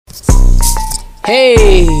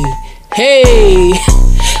Hey, hey,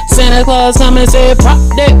 Santa Claus come and said, pop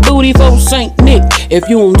that booty for Saint Nick. If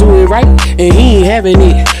you don't do it right, and he ain't having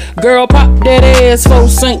it. Girl, pop that ass for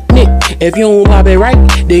Saint Nick. If you don't pop it right,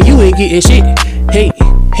 then you ain't getting shit. Hey,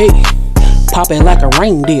 hey, pop it like a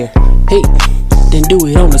reindeer. Hey, then do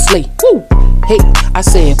it on the sleigh. Woo! Hey, I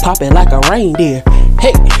said pop it like a reindeer.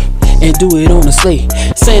 Hey, and do it on the sleigh.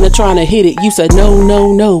 Santa trying to hit it, you said no,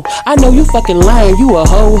 no, no. I know you fucking lying, you a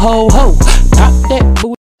ho, ho, ho. Pop that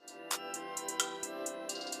booty.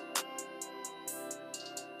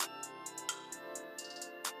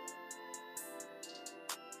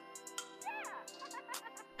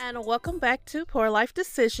 And welcome back to Poor Life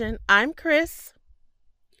Decision. I'm Chris.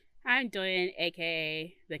 I'm doing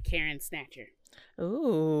aka the Karen Snatcher.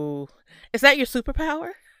 Ooh. Is that your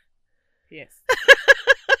superpower? Yes.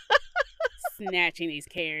 Snatching these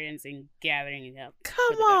Karens and gathering them up.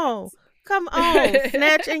 Come on.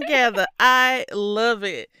 Snatch and gather. I love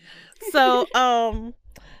it. So, I'm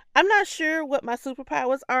not sure what my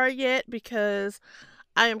superpowers are yet because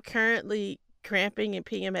I am currently cramping and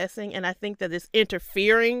PMSing, and I think that it's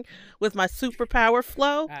interfering with my superpower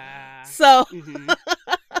flow. So I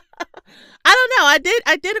don't know.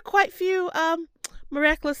 I did a quite few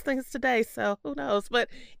miraculous things today, so who knows? But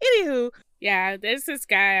anywho, yeah, there's this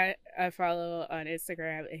guy I follow on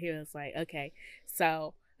Instagram, and he was like, okay,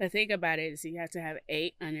 so the thing about it is you have to have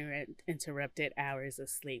 8 uninterrupted hours of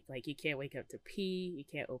sleep. Like, you can't wake up to pee, you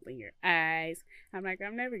can't open your eyes. I'm like,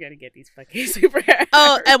 I'm never gonna get these fucking superpowers.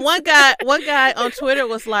 Oh, and one guy on Twitter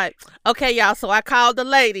was like, okay, y'all, so I called the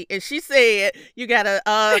lady, and she said you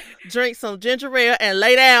gotta drink some ginger ale and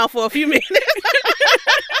lay down for a few minutes.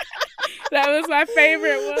 That was my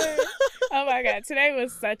favorite one. Oh my god, today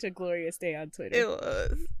was such a glorious day on Twitter.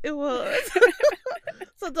 It was.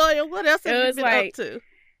 So, Doyle, what else have you been up to?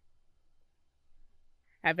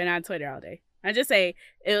 I've been on Twitter all day. I just say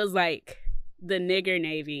it was like the nigger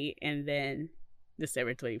navy and then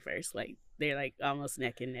December 21st. Like, they're like almost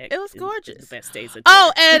neck and neck. It was gorgeous. The best days of Twitter.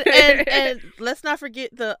 Oh, and let's not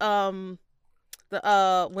forget the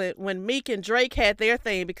when Meek and Drake had their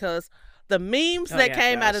thing, because the memes that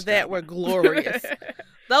came out of that were glorious.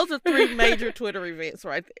 Those are 3 major Twitter events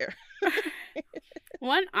right there.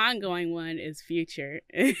 One ongoing one is Future.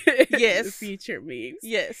 Yes. Future memes.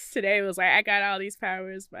 Yes. Today was like, I got all these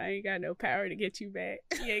powers, but I ain't got no power to get you back.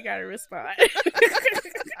 You ain't got to respond.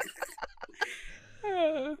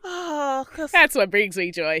 That's what brings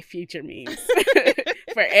me joy, Future memes.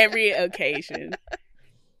 For every occasion.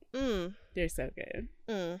 They're so good.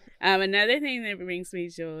 Another thing that brings me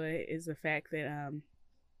joy is the fact that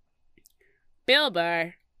Bill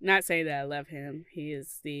Barr, not saying that I love him, he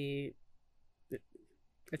is the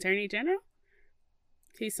Attorney General?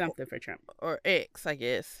 He's something for Trump. Or X, I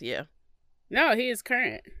guess, yeah. No, he is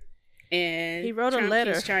current. And he wrote Trump a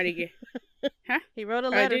letter. He's trying to get... Huh? He wrote a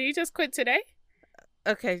letter. Did he just quit today?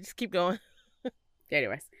 Okay, just keep going.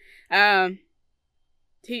 Anyways.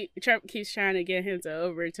 Trump keeps trying to get him to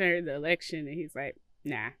overturn the election, and he's like,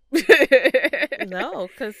 nah. No,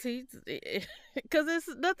 because it's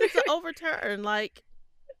nothing to overturn, like...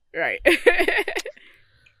 Right.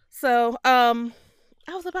 So,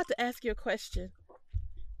 I was about to ask you a question.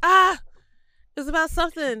 It was about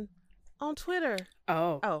something on Twitter.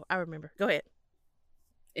 Oh, I remember. Go ahead.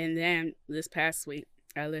 And then this past week,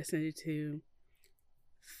 I listened to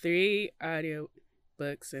 3 audio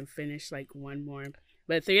books and finished like one more.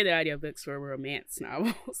 But 3 of the audiobooks were romance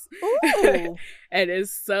novels. Ooh. And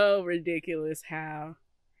it's so ridiculous how...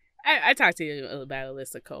 I talked to you about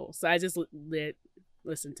Alyssa Cole, so I just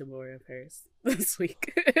listened to more of hers this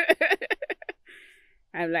week.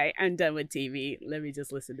 I'm like, I'm done with TV. Let me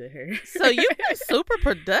just listen to her. So you've been super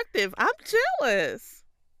productive. I'm jealous.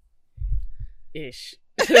 Ish.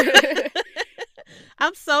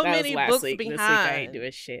 I'm so that many was books week. behind. This week I ain't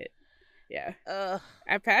doing shit. Yeah.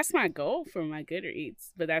 I passed my goal for my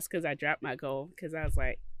Goodreads, but that's because I dropped my goal because I was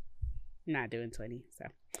like, not doing 20. So,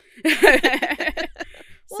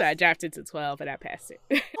 so I dropped it to 12 and I passed it.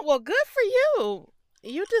 Well, good for you.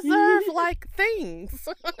 You deserve like things.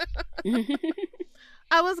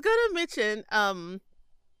 I was gonna mention,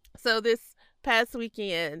 so this past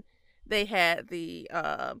weekend they had the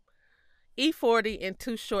E40 and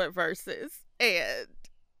Too Short verses, and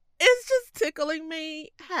it's just tickling me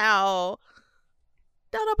how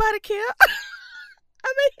don't nobody care.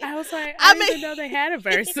 I was like, I didn't even know they had a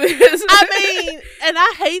verse. And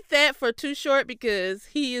I hate that for Too Short because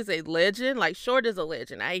he is a legend. Like, Short is a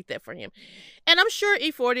legend. I hate that for him. And I'm sure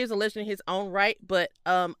E40 is a legend in his own right, but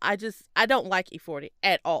I don't like E40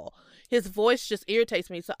 at all. His voice just irritates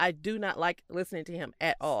me, so I do not like listening to him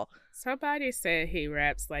at all. Somebody said he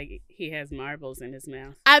raps like he has marbles in his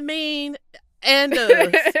mouth. I mean, and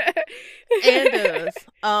does. And does.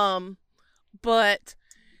 But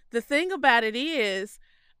the thing about it is,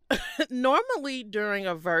 normally during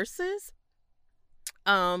a versus,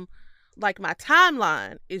 like my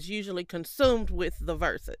timeline is usually consumed with the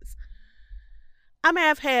verses. I may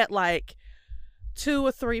have had like 2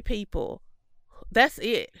 or 3 people. That's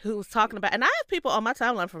it. Who was talking about, and I have people on my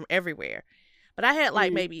timeline from everywhere. But I had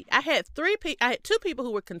like I had 2 people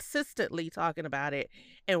who were consistently talking about it,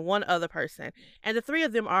 and 1 other person, and the 3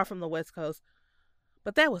 of them are from the West Coast.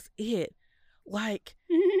 But that was it. Like,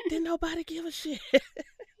 didn't nobody give a shit.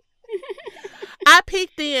 I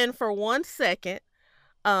peeked in for 1 second,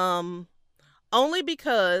 only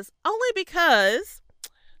because.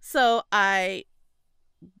 So I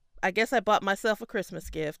guess I bought myself a Christmas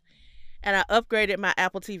gift, and I upgraded my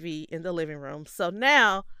Apple TV in the living room. So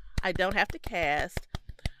now I don't have to cast.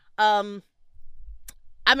 I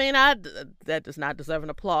mean, that does not deserve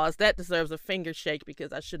an applause. That deserves a finger shake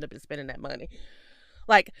because I shouldn't have been spending that money.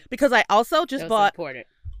 Like, because I also just bought. Important.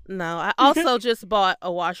 No, I also just bought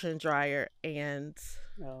a washer and dryer, and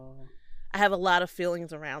I have a lot of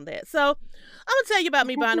feelings around that. So I'm gonna tell you about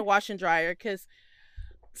me buying a washer and dryer because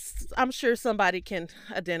I'm sure somebody can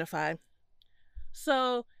identify.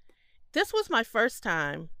 So this was my first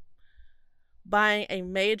time buying a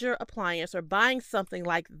major appliance or buying something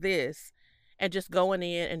like this and just going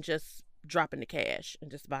in and just dropping the cash and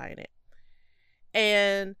just buying it.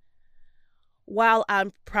 And while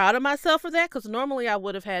I'm proud of myself for that, because normally I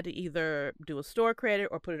would have had to either do a store credit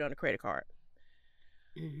or put it on a credit card.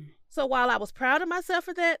 Mm-hmm. So while I was proud of myself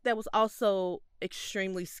for that, that was also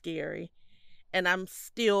extremely scary. And I'm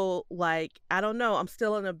still like, I don't know, I'm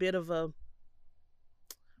still in a bit of a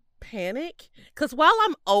panic. Because while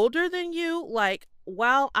I'm older than you, like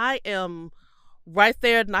while I am right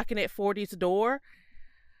there knocking at 40's door,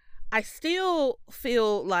 I still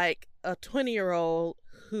feel like a 20-year-old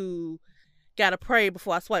who gotta pray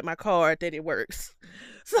before I swipe my card that it works.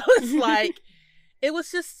 So it's like, it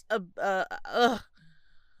was just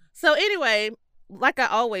So anyway, like I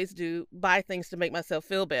always do, buy things to make myself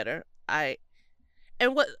feel better. I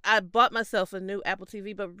bought myself a new Apple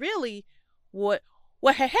TV, but really what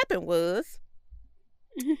had happened was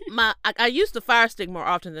I use the Fire Stick more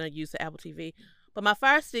often than I use the Apple TV, but my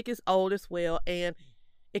Fire Stick is old as well, and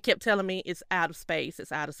it kept telling me it's out of space.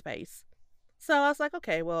 So I was like,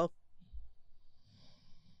 okay, well,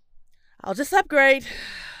 I'll just upgrade.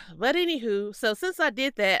 But anywho, so since I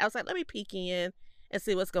did that, I was like, let me peek in and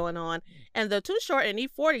see what's going on. And the Too Short and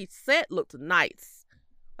E40 set looked nice.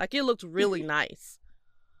 Like, it looked really nice.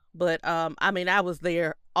 But, I mean, I was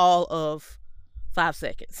there all of 5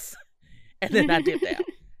 seconds. And then I dipped out.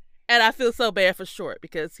 And I feel so bad for Short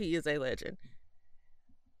because he is a legend.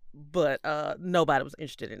 But nobody was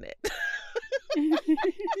interested in that.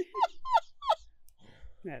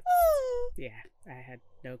 Yeah, I had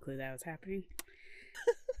no clue that was happening.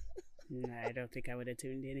 No, I don't think I would have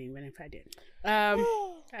tuned in even if I did.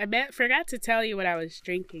 I forgot to tell you what I was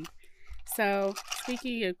drinking. So,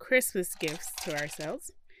 speaking of Christmas gifts to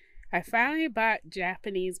ourselves, I finally bought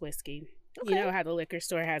Japanese whiskey. Okay. You know how the liquor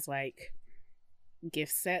store has like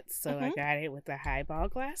gift sets, so I got it with a highball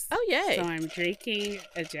glass. Oh, yay. So I'm drinking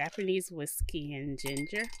a Japanese whiskey and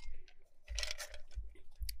ginger.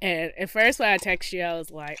 And at first when I texted you, I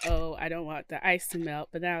was like, oh, I don't want the ice to melt.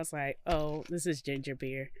 But then I was like, oh, this is ginger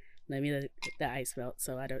beer. Let me let the ice melt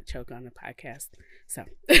so I don't choke on the podcast. So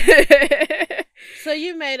So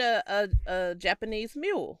you made a Japanese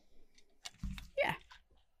mule. Yeah.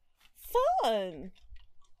 Fun.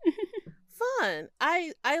 Fun.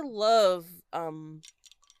 I love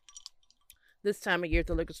this time of year at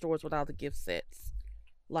the liquor stores with all the gift sets.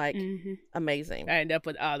 Like, amazing. I end up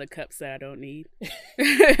with all the cups that I don't need.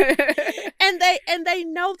 and they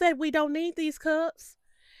know that we don't need these cups.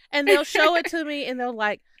 And they'll show it to me and they're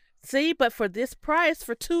like, see, but for this price,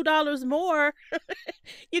 for $2 more,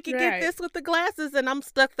 you can get this with the glasses. And I'm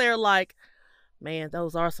stuck there like, man,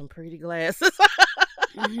 those are some pretty glasses.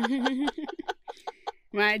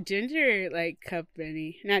 My ginger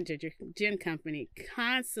gin company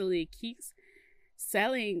constantly keeps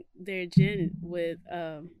selling their gin with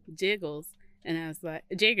jiggles, and I was like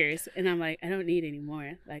jiggers, and I'm like, I don't need any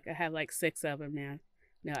more. Like, I have like 6 of them now.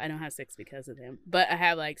 No, I don't have 6 because of them, but I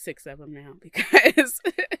have like 6 of them now because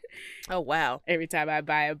oh wow, every time I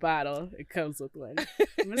buy a bottle it comes with one.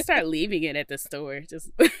 I'm gonna start leaving it at the store,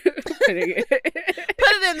 just putting it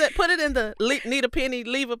put it in the need a penny,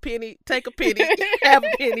 leave a penny, take a penny, have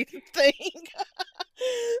a penny thing.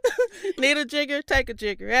 Need a jigger, take a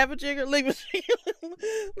jigger, have a jigger, leave a jigger.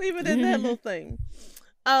 Leave it in that little thing.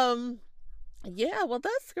 Yeah, well,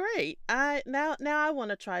 that's great. Now I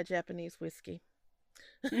want to try Japanese whiskey.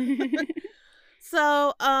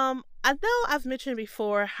 So, I know I've mentioned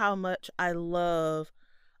before how much I love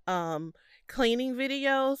cleaning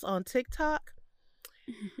videos on TikTok.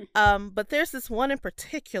 But there's this one in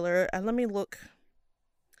particular, and let me look,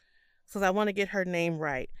 because I want to get her name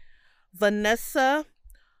right. Vanessa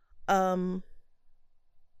Amaro.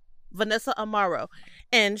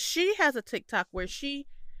 And she has a TikTok where she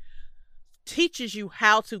teaches you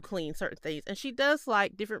how to clean certain things. And she does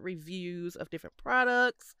like different reviews of different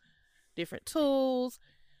products, different tools.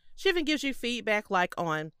 She even gives you feedback like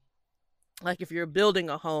on like if you're building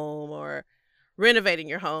a home or renovating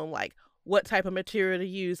your home, like what type of material to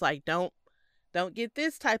use. Like don't get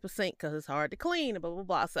this type of sink because it's hard to clean and blah blah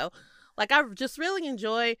blah. So like I just really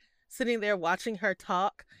enjoy sitting there watching her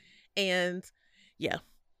talk. And yeah,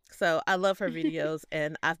 so I love her videos,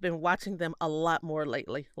 and I've been watching them a lot more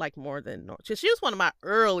lately, like more than normal. She was one of my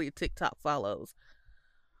early TikTok follows,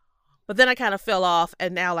 but then I kind of fell off,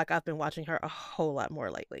 and now like I've been watching her a whole lot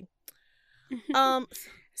more lately.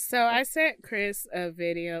 So I sent Chris a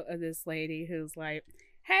video of this lady who's like,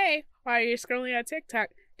 "Hey, while you're scrolling on TikTok,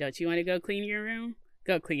 don't you want to go clean your room?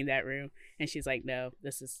 Go clean that room." And she's like, "No,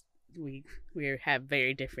 this is we have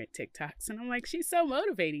very different TikToks." And I'm like, she's so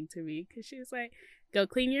motivating to me because she's like, "Go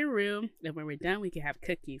clean your room, and when we're done, we can have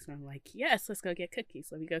cookies." And I'm like, "Yes, let's go get cookies.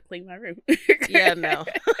 Let me go clean my room." Yeah, no.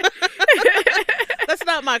 That's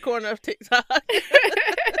not my corner of TikTok.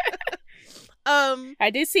 I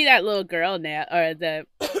did see that little girl now, or the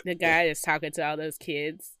guy that's talking to all those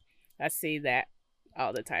kids. I see that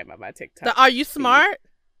all the time on my TikTok. Are you smart?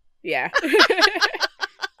 Yeah.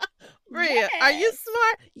 Bria, yes. Are you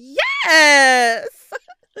smart? Yes.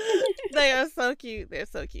 They are so cute. They're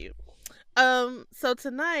so cute. So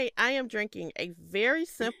tonight I am drinking a very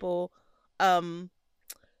simple gin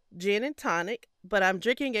and tonic, but I'm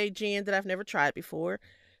drinking a gin that I've never tried before.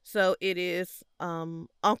 So it is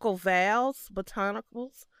Uncle Val's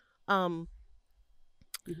Botanicals. Ooh,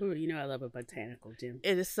 you know I love a botanical gin.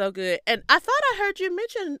 It is so good. And I thought I heard you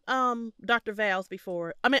mention Dr. Val's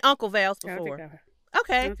before. I mean Uncle Val's before.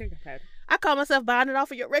 Okay. I don't think I've had it. I call myself buying it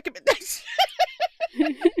off of your recommendation.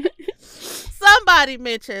 Somebody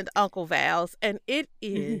mentioned Uncle Val's, and it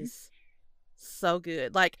is so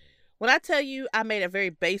good. Like, when I tell you I made a very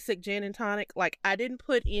basic gin and tonic, like, I didn't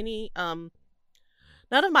put any, none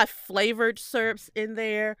of my flavored syrups in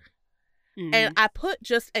there. Mm-hmm. And I put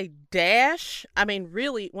just a dash. I mean,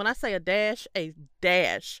 really, when I say a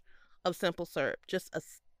dash of simple syrup, just a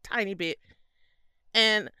tiny bit.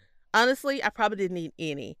 And honestly, I probably didn't need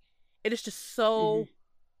any. It is just so...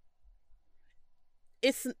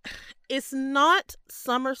 It's not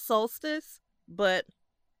summer solstice, but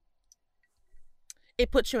it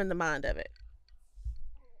puts you in the mind of it.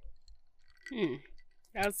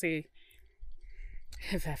 I'll see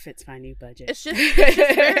if that fits my new budget. It's just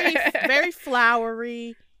very, very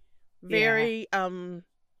flowery, very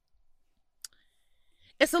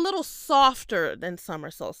it's a little softer than summer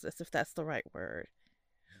solstice, if that's the right word.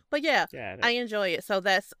 But yeah, I enjoy it. So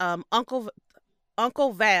that's Uncle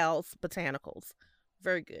Val's Botanicals.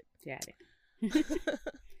 Very good. Got it.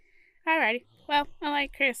 Alrighty. Well,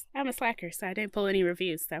 unlike Chris, I'm a slacker, so I didn't pull any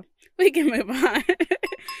reviews, so we can move on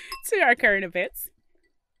to our current events.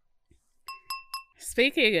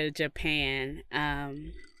 Speaking of Japan,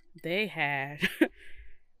 they had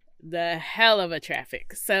the hell of a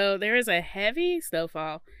traffic. So there was a heavy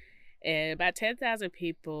snowfall, and about 10,000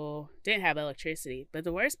 people didn't have electricity. But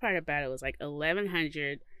the worst part about it was like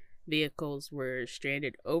 1,100 vehicles were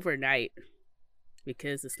stranded overnight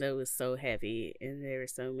because the snow was so heavy and there were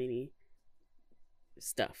so many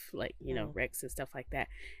stuff, like, you know, wrecks and stuff like that.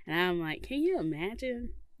 And I'm like, can you imagine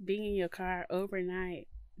being in your car overnight,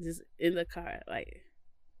 just in the car, like,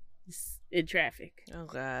 just in traffic? Oh,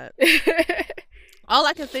 God. All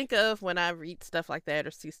I can think of when I read stuff like that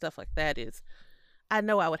or see stuff like that is, I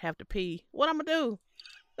know I would have to pee. What I'm going to do?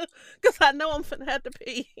 Because I know I'm going to have to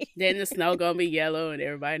pee. Then the snow going to be yellow and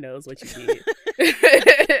everybody knows what you did.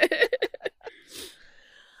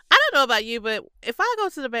 I don't know about you, but if I go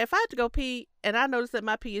to the bathroom, if I have to go pee and I notice that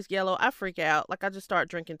my pee is yellow, I freak out. Like, I just start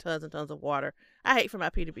drinking tons and tons of water. I hate for my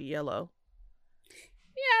pee to be yellow.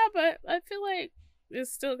 Yeah, but I feel like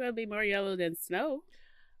it's still going to be more yellow than snow.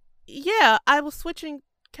 Yeah, I was switching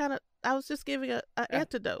I was just giving an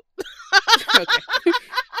antidote. Okay.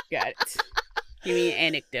 Got it. You mean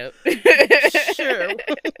anecdote. Sure.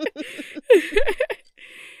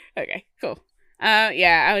 Okay, cool.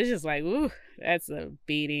 Yeah, I was just like, ooh, That's a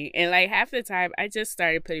beating. And like half the time, I just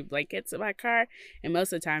started putting blankets in my car, and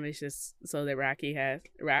most of the time it's just so that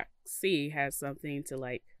Roxy has something to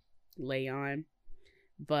like lay on.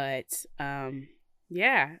 But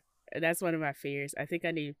yeah, that's one of my fears. I think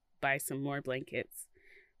I need to buy some more blankets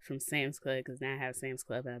from Sam's Club, because now I have Sam's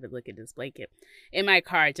Club and I've been looking at this blanket in my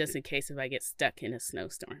car just in case if I get stuck in a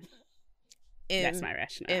snowstorm. That's my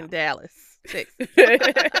rationale. In Dallas, Texas.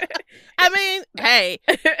 I mean, hey,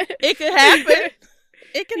 it could happen.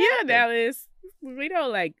 It could happen. Dallas. We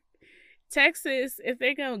don't like Texas. If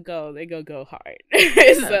they're gonna go hard.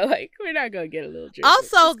 So like, we're not gonna get a little drizzle.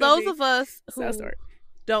 Also, those of us who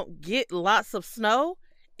don't get lots of snow,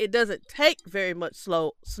 it doesn't take very much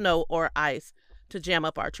snow or ice to jam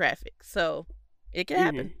up our traffic. So it can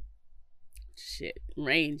happen. Shit,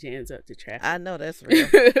 rain jams up the traffic. I know, that's real.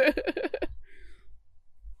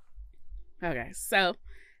 Okay, so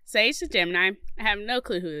Sage the Gemini, I have no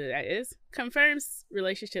clue who that is, confirms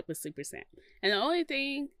relationship with Super Sam. And the only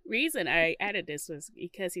reason I added this was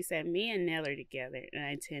because he said me and Nell are together and I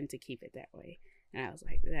intend to keep it that way. And I was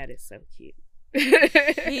like, that is so cute.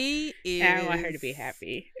 He is. And I want her to be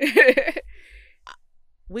happy.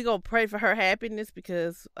 We gonna pray for her happiness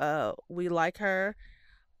because we like her,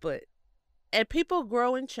 and people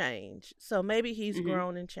grow and change. So maybe he's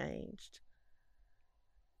grown and changed.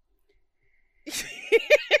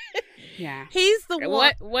 Yeah, he's the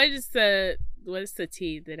one. What is the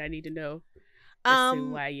tea that I need to know as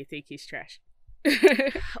to why you think he's trash?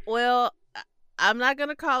 Well, I'm not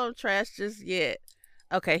gonna call him trash just yet.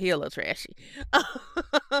 Okay, he a little trashy.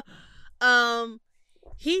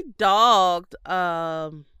 He dogged,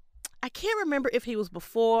 I can't remember if he was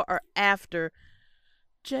before or after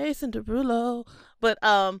Jason Derulo, but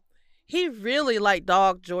he really like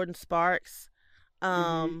dogged Jordin Sparks.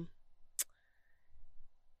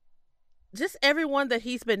 Just everyone that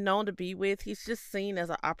he's been known to be with, he's just seen as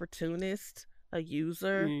an opportunist, a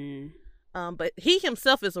user. But he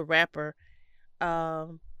himself is a rapper.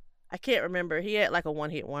 I can't remember. He had like a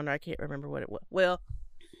one-hit wonder. I can't remember what it was. Well,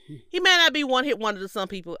 he may not be one-hit wonder to some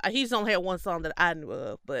people. He's only had one song that I knew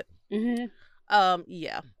of, but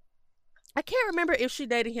yeah. I can't remember if she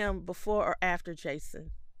dated him before or after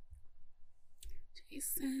Jason.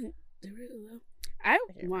 Jason Derulo. I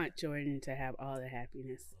want Jordin to have all the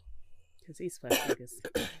happiness because he's fun.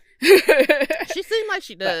 She seemed like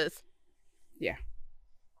she does. But, yeah.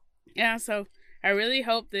 Yeah, so I really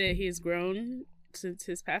hope that he's grown since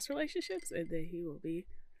his past relationships and that he will be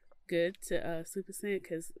good to Super Scent,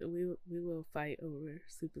 because we will fight over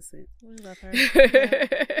Super Scent. We love her.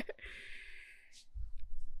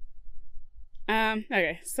 Yeah.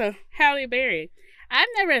 Okay, so Halle Berry. I've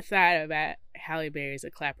never thought about Halle Berry as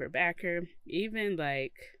a clapper backer. Even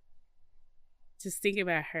like just thinking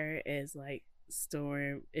about her as like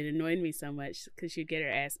Storm, it annoyed me so much because she'd get her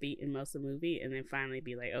ass beat in most of the movie and then finally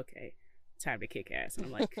be like, okay, time to kick ass. And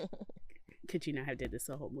I'm like, could you not have did this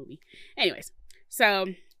the whole movie? Anyways, so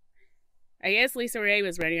I guess Lisa Ray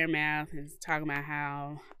was running her mouth and talking about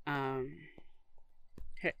how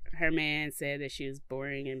her man said that she was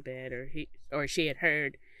boring in bed, or she had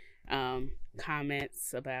heard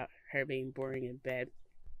comments about her being boring in bed.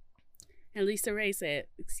 And Lisa Ray said,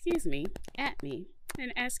 "Excuse me, at me,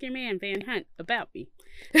 and ask your man Van Hunt about me."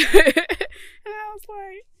 And I was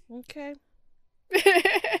like, okay.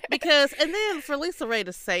 Because, and then for Lisa Ray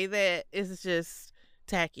to say that is just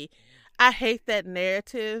tacky. I hate that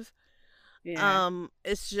narrative. Yeah.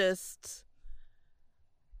 It's just,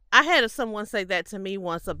 I had someone say that to me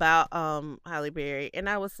once about Halle Berry, and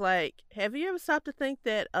I was like, have you ever stopped to think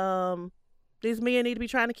that these men need to be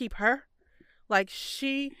trying to keep her? Like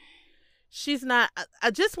she's not.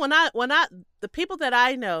 I just when I the people that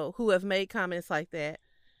I know who have made comments like that,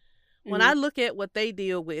 when I look at what they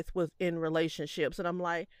deal with in relationships, and I'm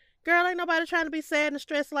like, girl, ain't nobody trying to be sad and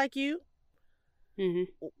stressed like you.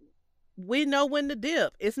 We know when to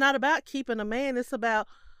dip. It's not about keeping a man. It's about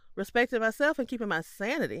respecting myself and keeping my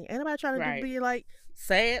sanity. Ain't nobody trying to be like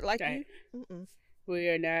sad like you. We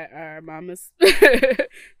are not our mamas.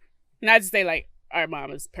 Not to say like our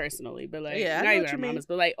mamas personally, but like not even our mamas,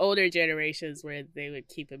 but like older generations where they would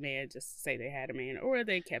keep a man just to say they had a man, or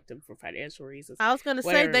they kept him for financial reasons. I was gonna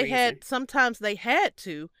say sometimes they had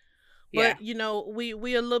to, but you know, we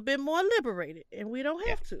a little bit more liberated and we don't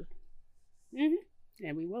have to.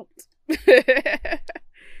 And we won't.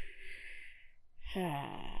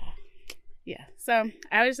 Yeah, so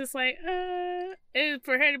I was just like,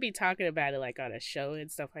 for her to be talking about it like on a show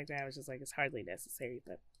and stuff like that, I was just like, it's hardly necessary,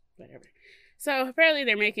 but whatever. So apparently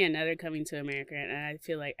they're making another Coming to America, and I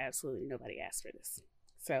feel like absolutely nobody asked for this.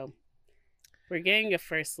 So we're getting a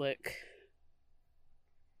first look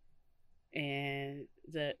and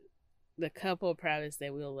the couple promised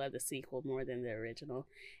that we'll love the sequel more than the original.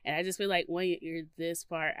 And I just feel like when you're this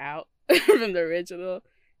far out from the original,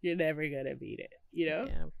 you're never gonna beat it, you know?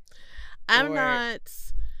 Yeah.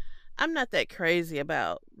 I'm not that crazy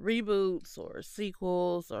about reboots or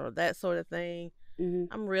sequels or that sort of thing. Mm-hmm.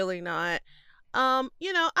 I'm really not. I'm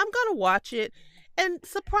gonna watch it. And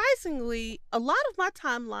surprisingly, a lot of my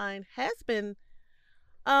timeline has been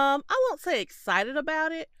I won't say excited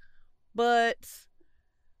about it, but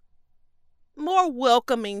more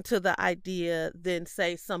welcoming to the idea than,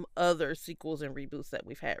 say, some other sequels and reboots that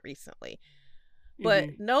we've had recently.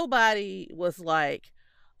 But nobody was like,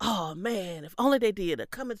 oh man, if only they did a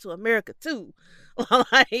Coming to America too.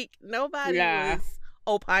 Like, nobody was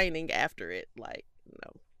opining after it. Like,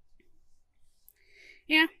 no.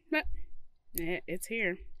 Yeah, but it's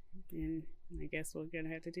here. And I guess we're going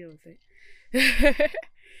to have to deal with it.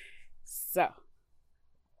 So,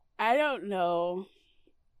 I don't know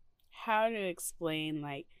how to explain,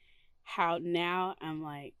 like, how now I'm,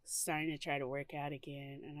 like, starting to try to work out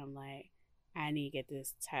again. And I'm like, I need to get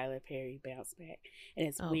this Tyler Perry bounce back. And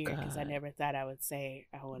it's weird because I never thought I would say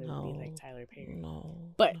I want to be like Tyler Perry.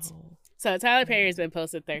 So Tyler Perry has been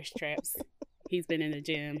posting thirst traps. He's been in the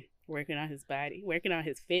gym working on his body, working on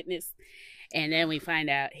his fitness. And then we find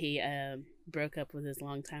out he broke up with his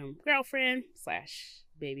longtime girlfriend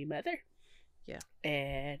 / baby mother. Yeah.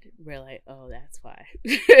 And we're like, oh, that's why.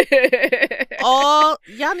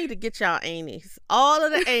 Y'all need to get y'all aunties. All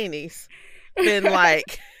of the aunties been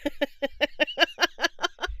like...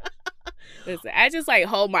 Listen, I just like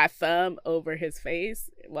hold my thumb over his face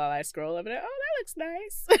while I scroll up and oh, that looks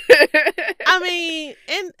nice. I mean,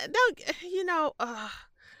 and don't he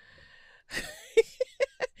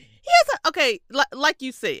has okay, like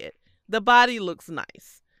you said, the body looks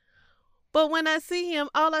nice, but when I see him,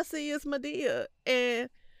 all I see is Madea, and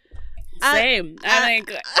same. I'm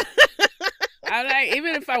like,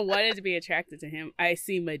 even if I wanted to be attracted to him, I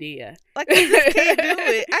see Madea. Like, I just can't do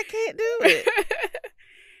it. I can't do it.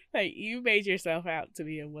 Like, you made yourself out to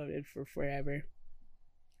be a woman for forever.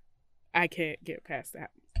 I can't get past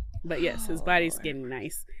that. But yes, his body's getting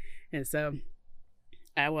nice. And so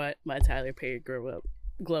I want my Tyler Perry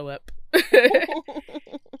glow up.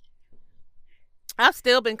 I've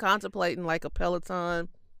still been contemplating like a Peloton.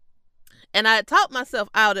 And I talked myself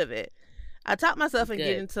out of it. I talked myself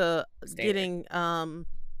into getting a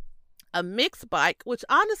mixed bike, which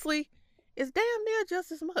honestly is damn near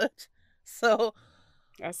just as much. So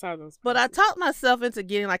I saw those. But I talked myself into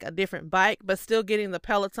getting like a different bike, but still getting the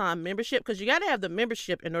Peloton membership, because you got to have the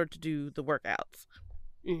membership in order to do the workouts.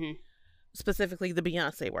 Mm-hmm. Specifically the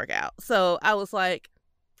Beyonce workout. So I was like,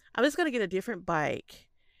 I'm just going to get a different bike,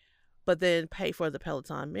 but then pay for the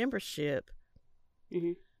Peloton membership.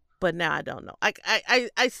 Mm-hmm. But now I don't know.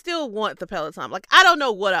 I still want the Peloton. Like, I don't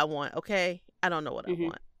know what I want, okay? I don't know what I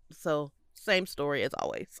want. So same story as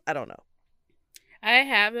always. I don't know. I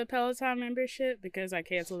have the Peloton membership because I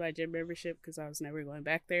canceled my gym membership because I was never going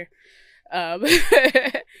back there. And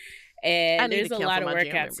there's a lot of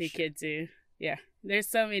workouts you could do. Yeah. There's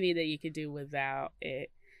so many that you could do without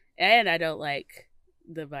it. And I don't like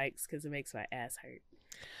the bikes because it makes my ass hurt.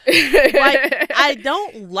 Like, I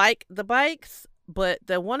don't like the bikes, but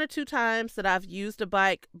the one or two times that I've used a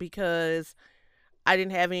bike because I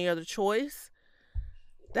didn't have any other choice,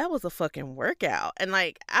 that was a fucking workout. And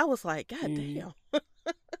like, I was like, God damn.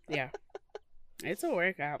 Yeah. It's a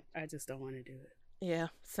workout. I just don't want to do it. Yeah,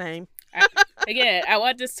 same. I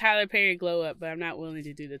want this Tyler Perry glow up, but I'm not willing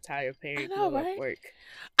to do the Tyler Perry glow up work.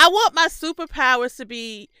 I want my superpowers to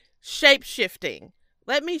be shape shifting.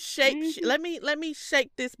 Let me shape. Let me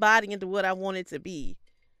shape this body into what I want it to be.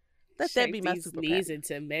 Let that be my superpower. Knees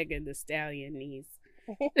into Megan Thee Stallion knees.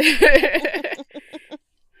 The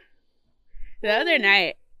other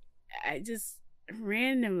night, I just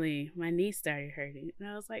randomly my knee started hurting, and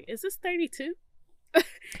I was like, "Is this 32?"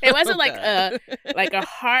 It wasn't like a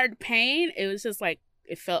hard pain. It was just like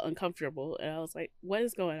it felt uncomfortable, and I was like, "What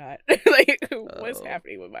is going on? Like, what's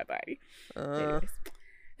happening with my body?"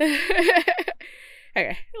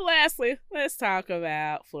 Okay. Lastly, let's talk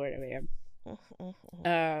about Florida Man.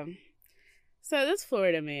 So this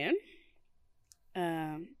Florida man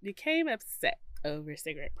became upset over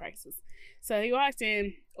cigarette prices. So he walked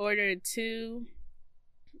in, ordered 2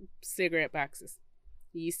 cigarette boxes.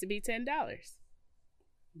 It used to be $10.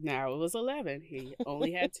 Now it was $11. He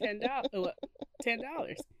only had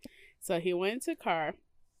 $10. So he went to the car,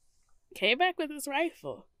 came back with his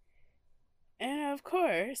rifle, and of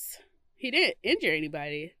course, he didn't injure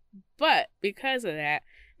anybody. But because of that,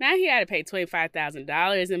 Now he had to pay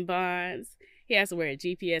 $25,000 in bonds. He has to wear a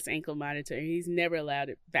GPS ankle monitor. He's never allowed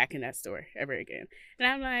it back in that store ever again. And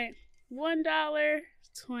I'm like, $1,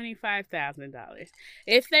 $25,000.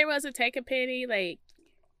 If there was a take a penny, like,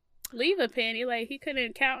 leave a penny, like, he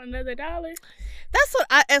couldn't count another dollar. That's what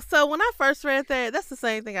so when I first read that, that's the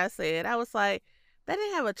same thing I said. I was like, they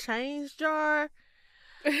didn't have a change jar.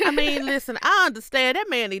 I mean, listen, I understand that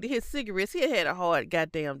man needed his cigarettes. He had a hard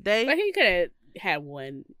goddamn day. But he could have had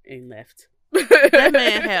one and left. That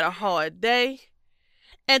man had a hard day.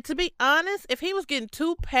 And to be honest, if he was getting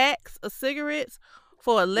 2 packs of cigarettes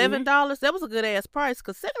for $11, that was a good ass price,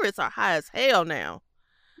 because cigarettes are high as hell now.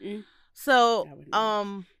 So,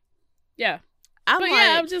 yeah.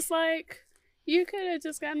 I'm just like, you could have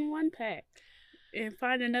just gotten 1 pack and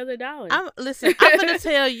find another dollar. Listen, I'm going to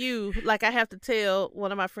tell you, like I have to tell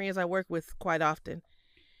one of my friends I work with quite often,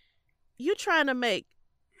 you trying to make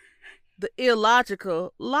the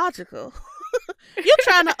illogical logical. You're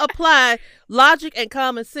trying to apply logic and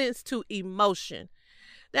common sense to emotion.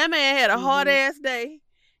 That man had a hard ass day.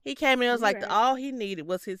 He came in and was like, all he needed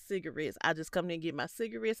was his cigarettes. I just come in and get my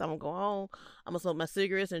cigarettes. I'm going to go home. I'm going to smoke my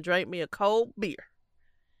cigarettes and drink me a cold beer.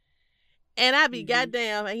 And I be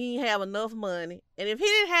goddamn, and he didn't have enough money. And if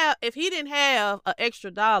he didn't have an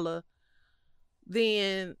extra dollar,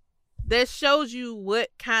 then that shows you what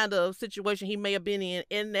kind of situation he may have been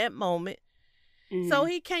in that moment. So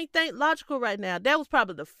he can't think logical right now. That was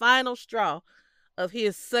probably the final straw of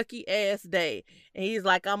his sucky ass day. And he's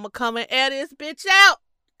like, I'm going to come and air this bitch out,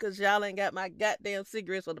 because y'all ain't got my goddamn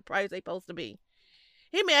cigarettes for the price they supposed to be.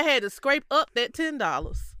 He may have had to scrape up that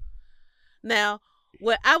 $10. Now,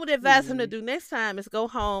 what I would advise him to do next time is go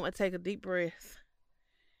home and take a deep breath.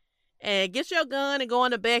 And get your gun and go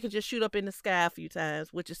in the back and just shoot up in the sky a few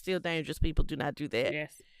times, which is still dangerous. People do not do that.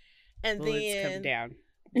 Yes. And bullets then come down.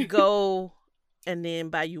 go and then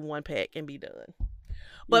buy you 1 pack and be done.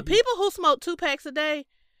 But people who smoke 2 packs a day,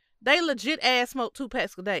 they legit ass smoke 2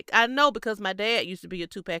 packs a day. I know, because my dad used to be a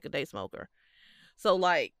 2 pack a day smoker. So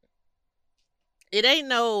like, it ain't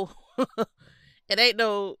no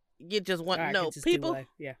you just want people.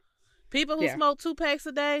 People who smoke 2 packs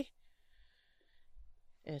a day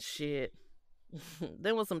and shit.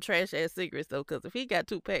 There was some trash ass cigarettes though, because if he got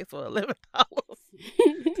 2 packs for $11,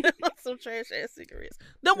 there was some trash ass cigarettes.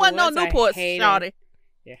 There wasn't no Newports, shawty.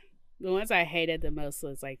 Yeah, the ones I hated the most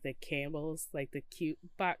was like the Campbells, like the cute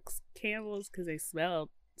box Campbells, because they smelled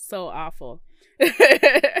so awful.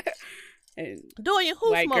 And Dorian,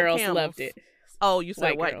 who white smoked girls Camels? Loved it. Oh, you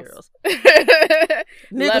said white girls. Loved it.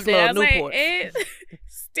 I was Newports. like, it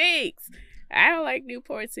stinks. I don't like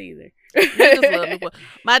Newports either. Niggas love Newport.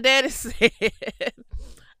 My daddy said, when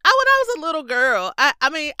I was a little girl, I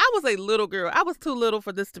was a little girl. I was too little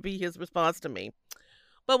for this to be his response to me.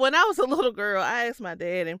 But when I was a little girl, I asked my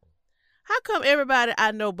daddy, how come everybody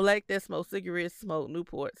I know black that smoke cigarettes smoke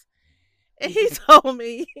Newports? And he told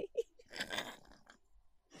me,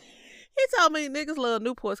 niggas love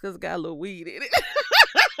Newports because it got a little weed in it.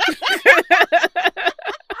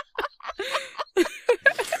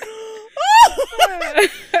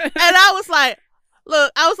 And I was like,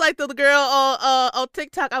 look, I was like to the girl on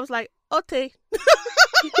TikTok, I was like, Ote.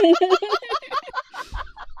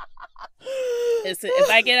 If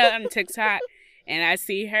I get on TikTok and I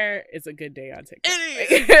see her, it's a good day on TikTok.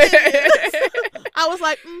 It is. I was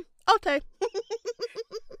like, Ote.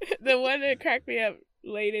 The one that cracked me up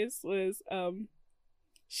latest was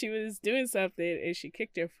she was doing something and she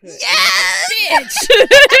kicked her foot. Yes! Bitch!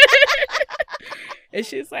 And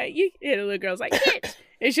she's like, and the little girl's like, bitch!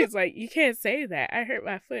 And she's like, you can't say that. I hurt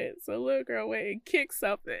my foot. So the little girl went and kicked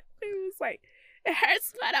something. It was like, it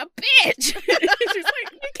hurts but a bitch. She's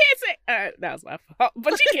like, you can't say that was my fault,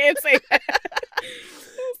 but you can't say that.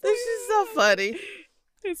 This is so funny.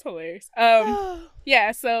 It's hilarious.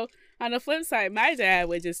 Yeah, so on the flip side, my dad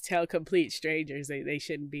would just tell complete strangers they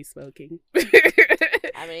shouldn't be smoking.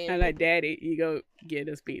 I mean, I'm like, Daddy, you go get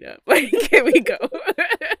us beat up. Like, here we go.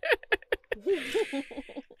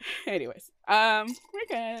 Anyways, we're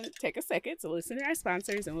gonna take a second to listen to our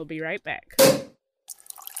sponsors and we'll be right back.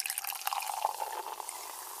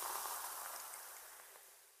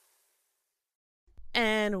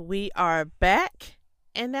 And we are back,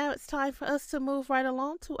 and now it's time for us to move right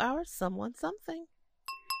along to our Someone Something.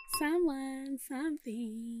 Someone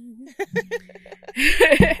Something.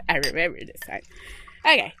 I remember this time.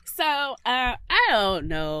 Okay, so I don't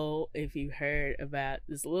know if you heard about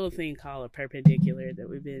this little thing called a perpendicular that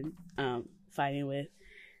we've been fighting with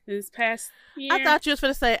this past year. I thought you was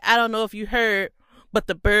going to say, I don't know if you heard, but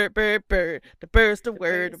the bird, the bird's the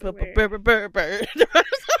word, bird.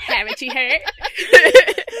 Haven't you heard?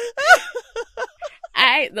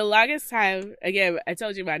 The longest time, again, I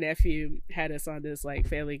told you my nephew had us on this like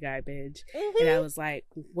Family Guy binge, and I was like,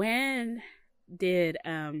 when did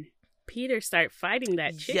Peter start fighting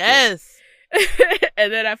that chicken? Yes.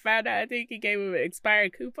 And then I found out I think he gave him an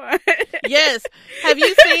expired coupon. Yes. Have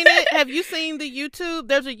you seen it? Have you seen the YouTube?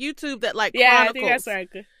 There's a YouTube that like chronicles. I think that's where I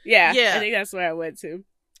I think that's where I went to.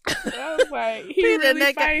 I was like, he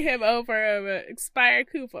really fighting him over an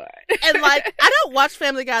expired coupon. And like, I don't watch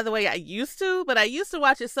Family Guy the way I used to, but I used to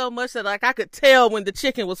watch it so much that like I could tell when the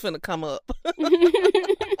chicken was finna come up.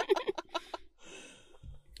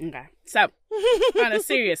 Okay, so on a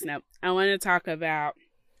serious note, I want to talk about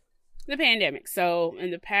the pandemic. So in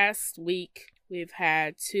the past week, we've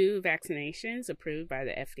had 2 vaccinations approved by the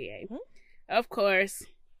FDA. Mm-hmm. Of course,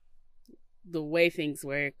 the way things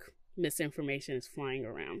work, misinformation is flying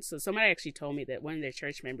around. So somebody actually told me that one of their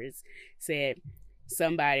church members said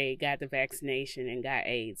somebody got the vaccination and got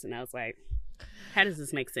AIDS. And I was like, how does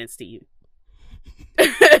this make sense to you?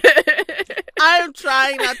 I am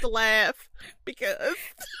trying not to laugh because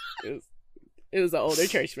it was an older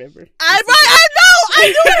church member. I know! I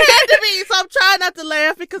knew it had to be, so I'm trying not to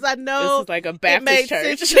laugh because I know this is like a Baptist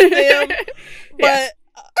church. Sense to them, but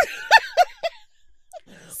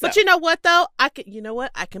but you know what though? I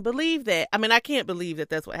can believe that. I mean, I can't believe that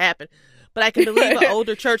that's what happened, but I can believe an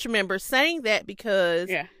older church member saying that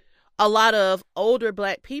because a lot of older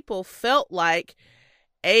Black people felt like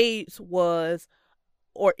AIDS was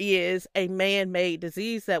or is a man-made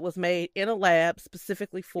disease that was made in a lab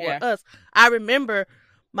specifically for us. I remember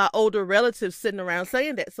my older relatives sitting around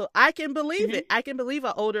saying that, so I can believe it. I can believe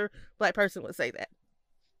an older Black person would say that.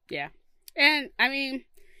 Yeah, and I mean,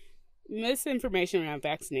 misinformation around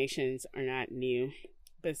vaccinations are not new,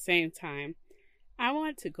 but at the same time, I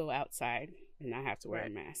want to go outside and not have to wear a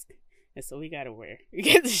mask. And so we gotta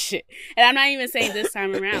get this shit. And I'm not even saying this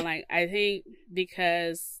time around. Like, I think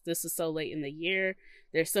because this is so late in the year,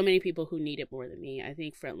 there's so many people who need it more than me. I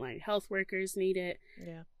think frontline health workers need it.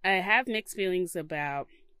 Yeah. I have mixed feelings about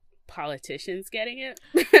politicians getting it.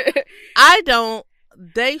 I don't.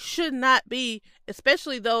 They should not be,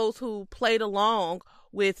 especially those who played along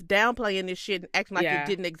with downplaying this shit and acting like it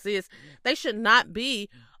didn't exist. They should not be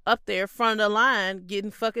up there front of the line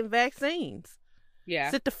getting fucking vaccines.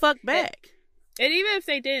 Yeah. Sit the fuck back. And even if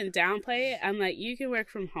they didn't downplay it, I'm like, you can work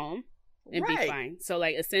from home and be fine. So,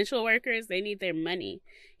 like, essential workers, they need their money.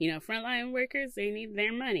 You know, frontline workers, they need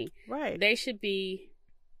their money. Right. They should be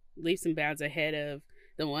leaps and bounds ahead of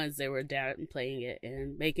the ones that were downplaying it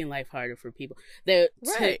and making life harder for people. That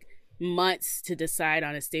took months to decide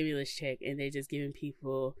on a stimulus check, and they're just giving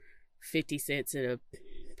people 50 cents in a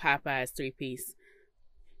Popeyes 3-piece.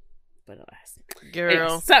 But alas, girl.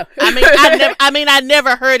 Anyway, so I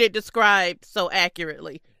never heard it described so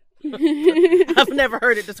accurately. I've never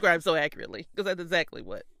heard it described so accurately because that's exactly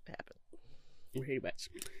what happened. Pretty much.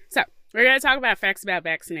 So we're gonna talk about facts about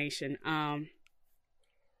vaccination.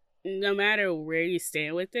 No matter where you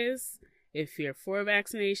stand with this, if you're for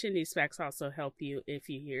vaccination, these facts also help you if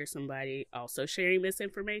you hear somebody also sharing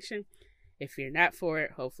misinformation. If you're not for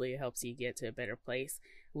it, hopefully it helps you get to a better place.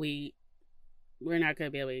 We're not going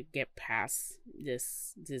to be able to get past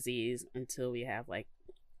this disease until we have like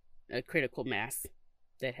a critical mass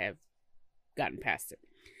that have gotten past it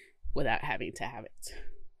without having to have it.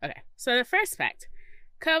 Okay, so the first fact,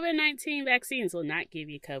 COVID-19 vaccines will not give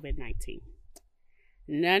you COVID-19.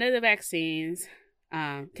 None of the vaccines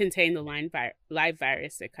contain the live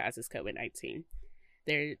virus that causes COVID-19.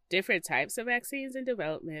 There are different types of vaccines in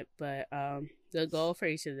development, but the goal for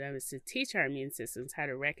each of them is to teach our immune systems how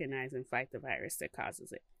to recognize and fight the virus that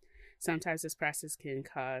causes it. Sometimes this process can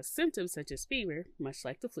cause symptoms such as fever, much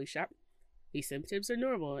like the flu shot. These symptoms are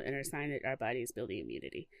normal and are a sign that our body is building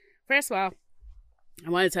immunity. First of all, I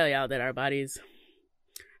want to tell y'all that our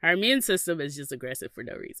immune system is just aggressive for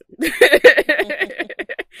no reason.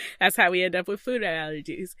 That's how we end up with food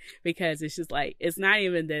allergies, because it's just like, it's not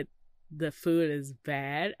even that the food is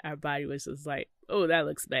bad. Our body was just like, oh, that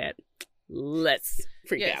looks bad. Let's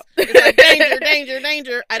freak out. It's like, danger, danger,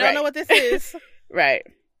 danger. I don't know what this is. Right.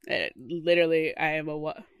 And literally, I am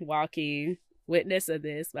a walking witness of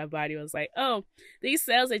this. My body was like, oh, these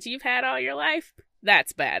cells that you've had all your life,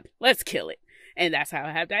 that's bad. Let's kill it. And that's how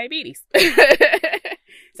I have diabetes.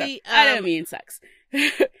 So, autoimmune sucks.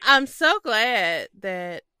 I'm so glad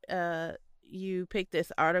that you picked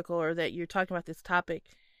this article, or that you're talking about this topic,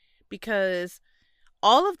 because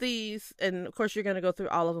all of these, and of course you're going to go through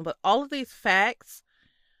all of them, but all of these facts,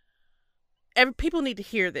 people need to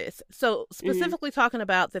hear this. So specifically talking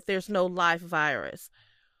about that there's no live virus.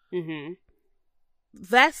 Mm-hmm.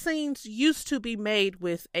 Vaccines used to be made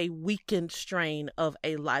with a weakened strain of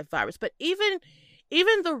a live virus, but even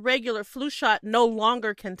even the regular flu shot no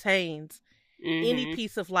longer contains any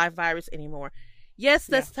piece of live virus anymore. Yes,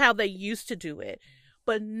 that's how they used to do it,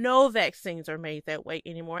 but no vaccines are made that way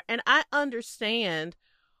anymore. And I understand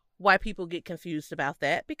why people get confused about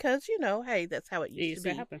that because, hey, that's how it used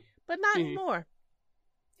to be. Happen. But not anymore.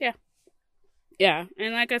 Yeah. Yeah.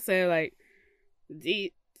 And like I said, like,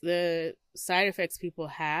 the side effects people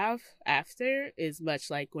have after is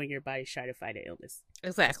much like when your body's trying to fight an illness.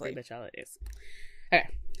 Exactly. That's pretty much all it is. Okay.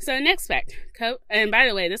 So next fact. And by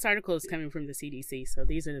the way, this article is coming from the CDC. So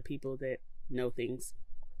these are the people that know things.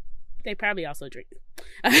 They probably also drink.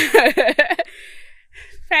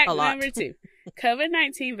 Fact number 2.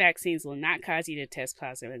 COVID-19 vaccines will not cause you to test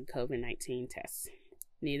positive in COVID-19 tests.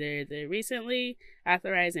 Neither the recently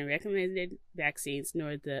authorized and recommended vaccines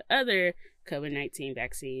nor the other COVID-19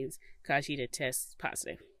 vaccines cause you to test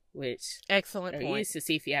positive, which excellent point. Used to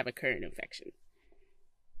see if you have a current infection.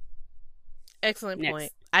 Excellent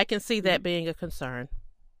point. I can see that being a concern.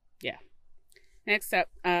 Yeah. Next up,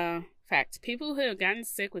 fact. People who have gotten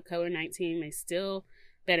sick with COVID-19 may still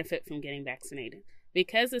benefit from getting vaccinated.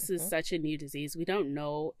 Because this is such a new disease, we don't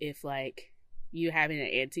know if, like, you having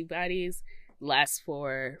antibodies lasts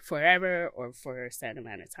for forever or for a set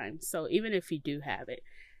amount of time. So even if you do have it,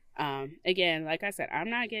 again, like I said, I'm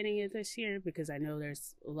not getting it this year because I know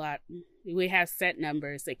there's a lot. We have set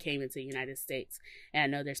numbers that came into the United States, and I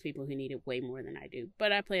know there's people who need it way more than I do.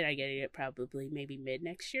 But I plan on getting it probably maybe mid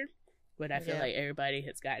next year. But I feel like everybody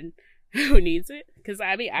has gotten who needs it because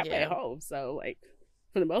I'm at home, so like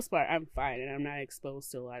for the most part I'm fine and I'm not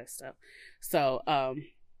exposed to a lot of stuff. So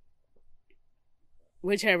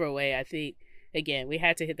whichever way, I think again we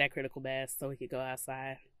had to hit that critical mass so we could go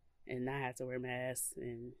outside and not have to wear masks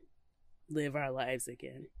and live our lives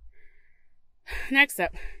again. Next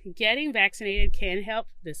up, getting vaccinated can help.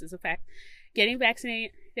 This is a fact. Getting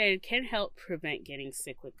vaccinated can help prevent getting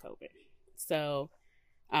sick with COVID. So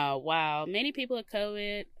while many people with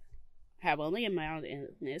COVID have only a mild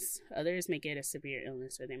illness, others may get a severe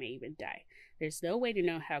illness or they may even die. There's no way to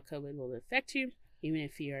know how COVID will affect you, even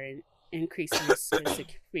if you are in increased risk of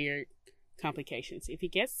severe complications. If you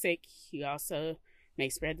get sick, you also may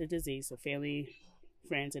spread the disease to family,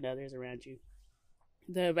 friends, and others around you.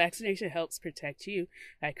 The vaccination helps protect you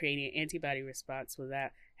by creating an antibody response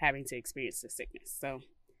without having to experience the sickness. So,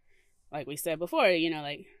 like we said before,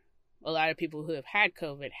 like a lot of people who have had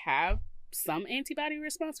COVID have some antibody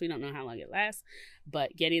response. We don't know how long it lasts,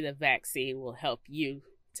 but getting the vaccine will help you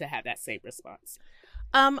to have that same response.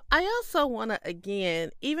 I also want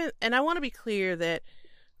to, and I want to be clear that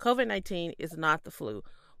COVID-19 is not the flu,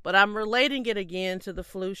 but I'm relating it again to the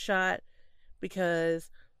flu shot because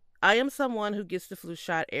I am someone who gets the flu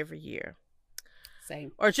shot every year.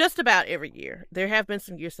 Same. Or just about every year. There have been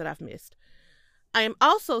some years that I've missed. I am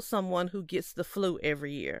also someone who gets the flu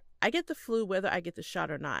every year. I get the flu whether I get the shot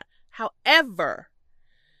or not. However,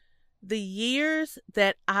 the years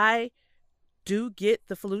that I do get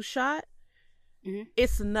the flu shot,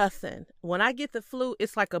 it's nothing. When I get the flu,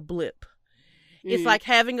 it's like a blip. It's like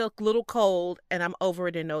having a little cold and I'm over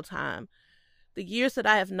it in no time. The years that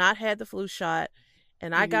I have not had the flu shot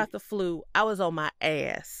and I got the flu, I was on my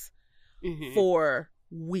ass for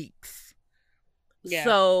weeks. Yeah.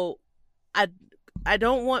 So I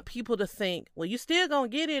don't want people to think, well, you still gonna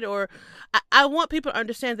get it, or I want people to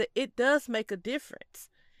understand that it does make a difference.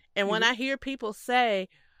 And when I hear people say,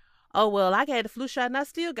 oh, well, I got the flu shot and I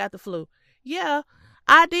still got the flu. Yeah,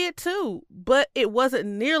 I did too, but it wasn't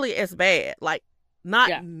nearly as bad. Like,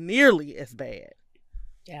 not nearly as bad.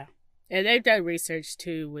 Yeah. And they've done research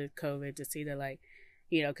too with COVID to see that, like,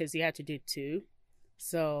 because you have to do 2.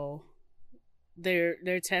 So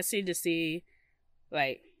they're testing to see,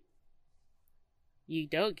 like, you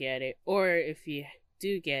don't get it, or if you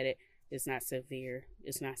do get it, it's not severe.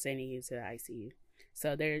 It's not sending you to the ICU.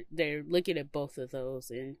 So they're looking at both of those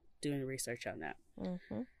and doing research on that.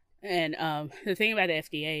 And the thing about the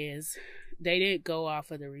FDA is they didn't go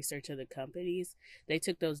off of the research of the companies. They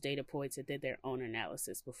took those data points and did their own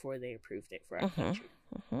analysis before they approved it for our country.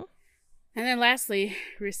 And then lastly,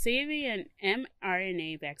 receiving an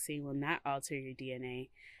mRNA vaccine will not alter your DNA.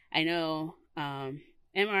 I know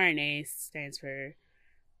mRNA stands for,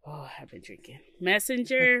 I've been drinking,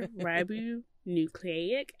 messenger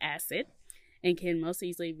ribonucleic acid, and can most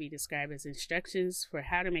easily be described as instructions for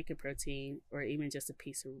how to make a protein or even just a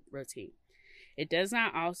piece of protein. It does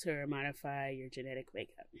not alter or modify your genetic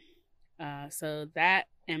makeup. So that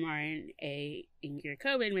mRNA in your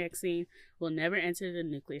COVID vaccine will never enter the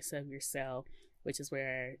nucleus of your cell, which is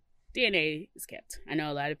where DNA is kept. I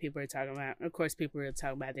know a lot of people are talking about, of course, people are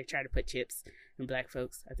talking about they're trying to put chips in black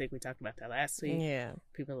folks. I think we talked about that last week. Yeah.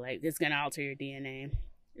 People are like, it's going to alter your DNA.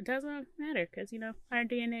 It doesn't matter because, our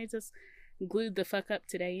DNA is just glued the fuck up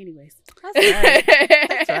today anyways. That's right.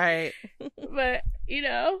 That's right. But,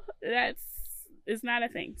 it's not a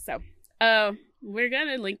thing. So, we're going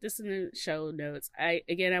to link this in the show notes. I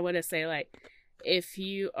want to say, like, if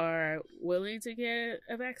you are willing to get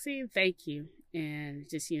a vaccine, thank you. And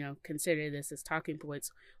just, consider this as talking points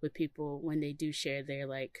with people when they do share their,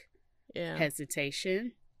 like,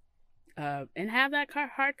 hesitation. And have that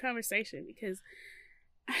hard conversation because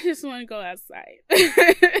I just want to go outside.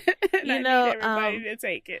 I need everybody to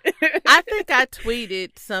take it. I think I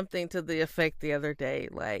tweeted something to the effect the other day,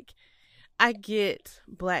 like, I get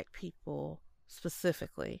Black people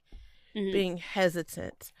specifically being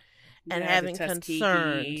hesitant and having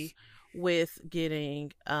concerns with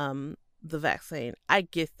getting the vaccine. I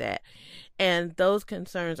get that. And those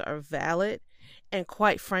concerns are valid. And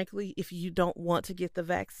quite frankly, if you don't want to get the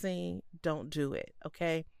vaccine, don't do it.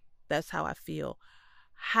 Okay? That's how I feel.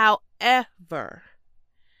 However,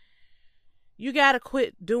 you got to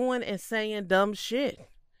quit doing and saying dumb shit.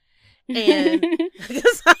 And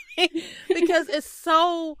because it's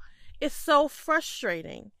so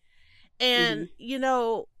frustrating. And,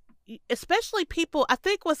 especially people, I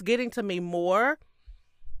think what's getting to me more,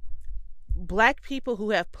 Black people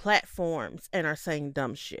who have platforms and are saying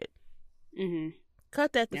dumb shit.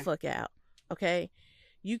 Cut that the fuck out. Okay?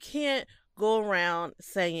 You can't go around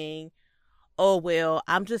saying, oh, well,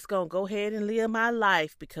 I'm just going to go ahead and live my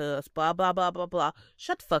life because blah, blah, blah, blah, blah.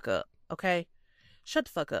 Shut the fuck up. Okay? Shut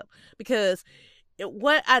the fuck up. Because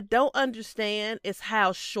what I don't understand is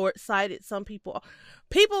how short-sighted some people are.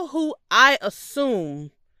 People who I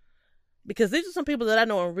assume, because these are some people that I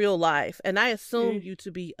know in real life, and I assume you to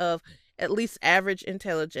be of at least average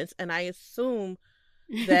intelligence, and I assume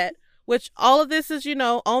that, which all of this is,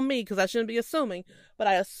 on me, because I shouldn't be assuming, but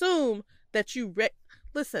I assume that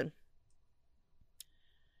listen,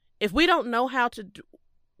 if we don't know how to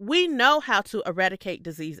we know how to eradicate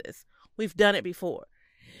diseases. We've done it before.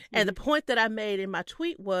 And the point that I made in my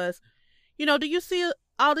tweet was, do you see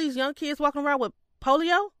all these young kids walking around with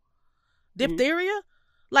polio, diphtheria?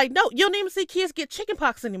 Like, no, you don't even see kids get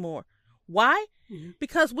chickenpox anymore. Why?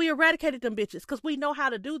 Because we eradicated them bitches. Because we know how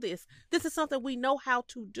to do this. This is something we know how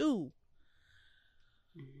to do.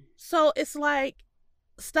 So it's like,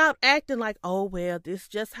 stop acting like, oh, well, this is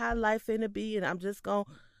just how life finna be, and I'm just going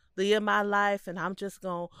to live my life, and I'm just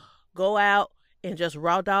going to go out and just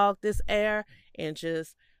raw dog this air and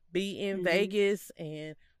just be in Vegas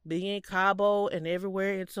and be in Cabo and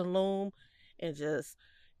everywhere in Tulum and just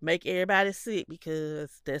make everybody sick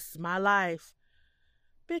because this is my life.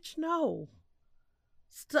 Bitch, no.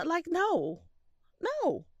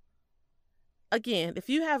 No. Again, if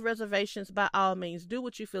you have reservations, by all means, do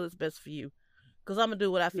what you feel is best for you. Because I'm going to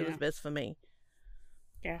do what I feel is best for me.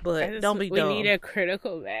 Yeah. But don't be dumb. We need a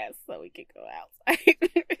critical mass so we can go outside.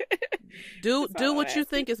 Do what you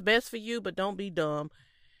think is best for you, but don't be dumb.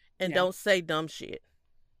 And don't say dumb shit.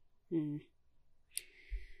 All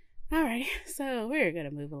right. So we're going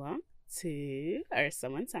to move along to our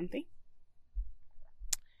Someone Something.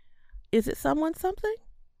 Is it someone something?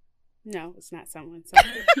 No, it's not someone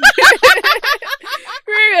something.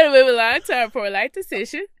 We're going to move along to our poor life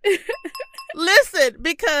decision. Listen,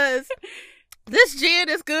 because this gin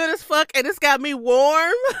is good as fuck and it's got me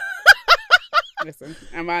warm. Listen,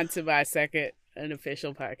 I'm on to my second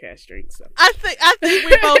unofficial podcast drink. So I think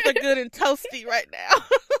we both are good and toasty right now.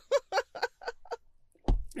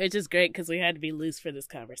 It's just great because we had to be loose for this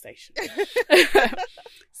conversation.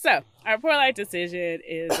 So, our poor life decision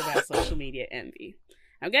is about social media envy.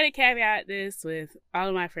 I'm going to caveat this with all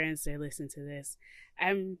of my friends that listen to this.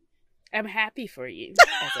 I'm happy for you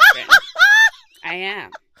as a friend. I am.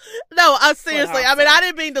 No, seriously. I mean, I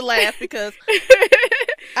didn't mean to laugh because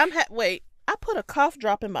wait, I put a cough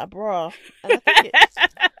drop in my bra. And I think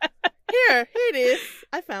here it is.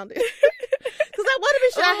 I found it. Because I want to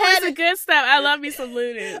be sure I had it. Good stuff. I love me some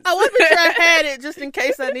Lunas. I want to be sure I had it just in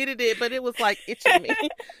case I needed it, but it was like itching me.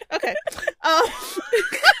 Okay.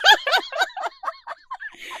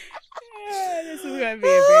 This is going to be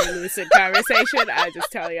a very lucid conversation. I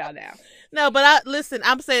just tell y'all now. No, but listen,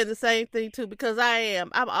 I'm saying the same thing too because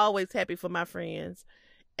I'm always happy for my friends.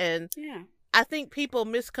 And I think people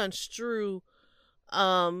misconstrue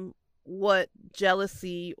what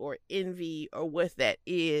jealousy or envy or what that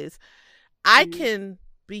is. I can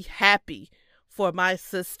be happy for my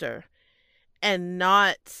sister and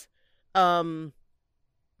not I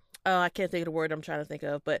can't think of the word I'm trying to think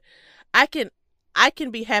of, but I can I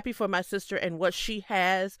can be happy for my sister and what she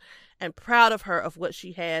has and proud of her of what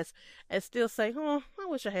she has and still say, oh, I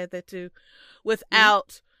wish I had that too,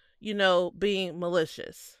 without, being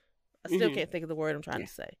malicious. I still can't think of the word I'm trying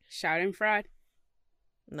to say. Schadenfreude?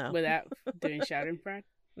 No. Without doing Schadenfreude?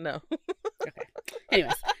 No. Okay.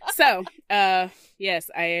 Anyways, so, yes,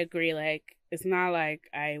 I agree. Like, it's not like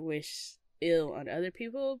I wish ill on other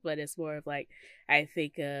people, but it's more of like, I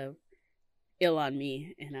think of ill on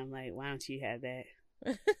me, and I'm like, why don't you have that?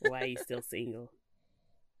 Why are you still single?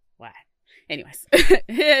 Why? Anyways,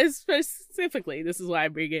 specifically, this is why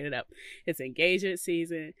I'm bringing it up. It's engagement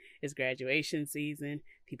season. It's graduation season.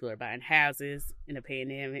 People are buying houses in a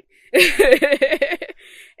pandemic.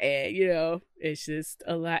 And, it's just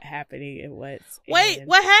a lot happening at once. Wait,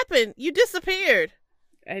 what happened? You disappeared.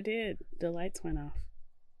 I did. The lights went off.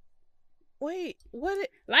 Wait, what?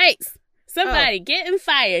 Lights! Somebody getting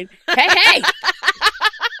fired. Hey!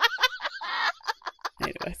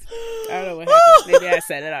 Anyways, I don't know what happened. Maybe I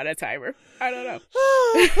set it on a timer. I don't know.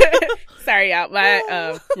 Sorry, y'all.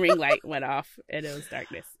 My ring light went off and it was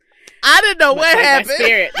darkness. I didn't know what happened. My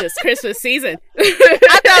spirit this Christmas season.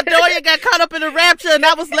 I thought Doria got caught up in the rapture and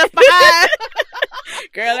I was left behind.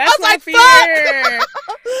 Girl, that's my fear. I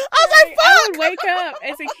was like, fuck. I would wake up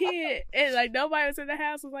as a kid and like nobody was in the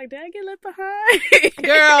house. I was like, did I get left behind?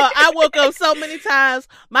 Girl, I woke up so many times.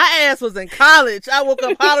 My ass was in college. I woke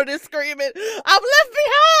up hollering and screaming, I'm left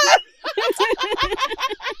behind.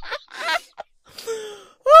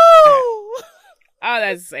 Woo! All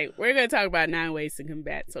that's to say, we're going to talk about 9 ways to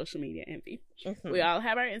combat social media envy. Mm-hmm. We all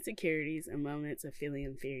have our insecurities and moments of feeling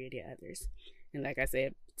inferior to others. And like I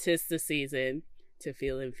said, 'tis the season to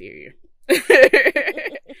feel inferior.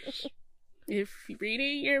 If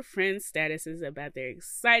reading your friends' statuses about their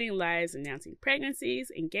exciting lives, announcing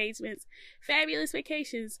pregnancies, engagements, fabulous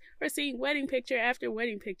vacations, or seeing wedding picture after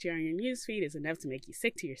wedding picture on your newsfeed is enough to make you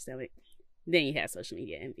sick to your stomach, then you have social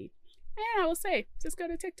media envy. And I will say, just go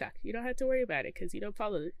to TikTok. You don't have to worry about it because you don't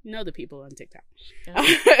know the people on TikTok.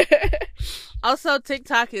 Also,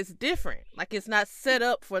 TikTok is different. Like, it's not set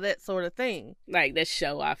up for that sort of thing. Like the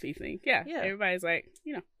show-offy thing. Yeah. Everybody's like,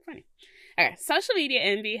 funny. Okay, social media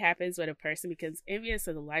envy happens when a person becomes envious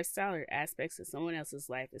of the lifestyle or aspects of someone else's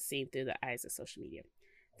life as seen through the eyes of social media.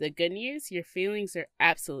 The good news, your feelings are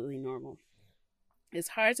absolutely normal. It's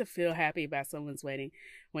hard to feel happy about someone's wedding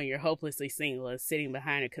when you're hopelessly single and sitting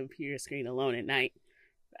behind a computer screen alone at night.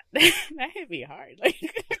 That hit me hard. Like,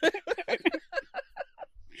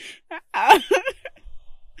 I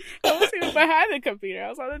wasn't even behind the computer. I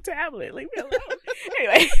was on the tablet. Leave me alone.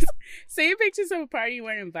 Anyways, seeing pictures of a party you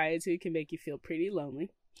weren't invited to can make you feel pretty lonely.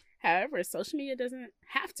 However, social media doesn't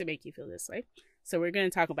have to make you feel this way. So we're going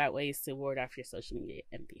to talk about ways to ward off your social media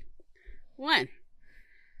envy. 1.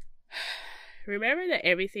 Remember that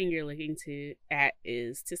everything you're looking at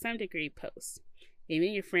is, to some degree, posts.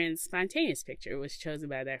 Even your friend's spontaneous picture was chosen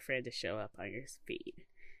by that friend to show up on your feed.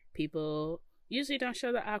 People usually don't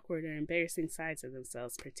show the awkward or embarrassing sides of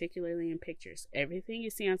themselves, particularly in pictures. Everything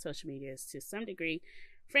you see on social media is, to some degree,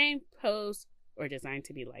 framed, posed, or designed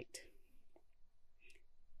to be liked.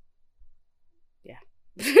 Yeah.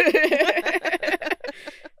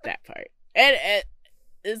 That part. And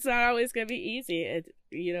it's not always going to be easy.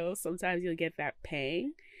 Sometimes you'll get that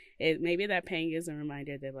pang. Maybe that pang is a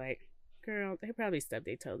reminder that, like, girl, they probably stubbed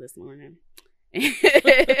their toe this morning. They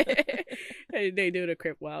do the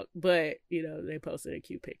crip walk, but, they posted a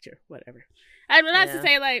cute picture, whatever. I mean, not to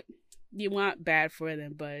say, like, you want bad for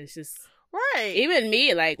them, but it's just... Right. Even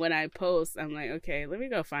me, like, when I post, I'm like, okay, let me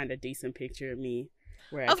go find a decent picture of me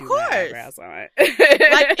where I of do course. my eyebrows on.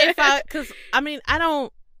 Like, because,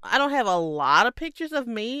 I don't have a lot of pictures of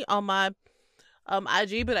me on my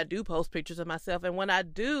IG, but I do post pictures of myself. And when I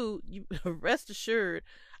do, you rest assured,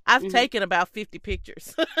 I've taken about 50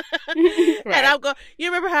 pictures. Right. And I'm going, you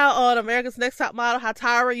remember how on America's Next Top Model, how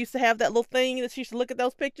Tyra used to have that little thing that she should look at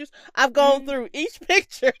those pictures? I've gone through each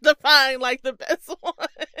picture to find, like, the best one.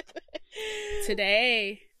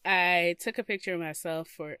 Today, I took a picture of myself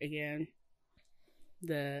for, again,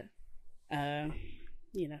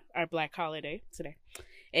 our Black holiday today.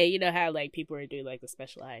 And you know how, like, people are doing, like, the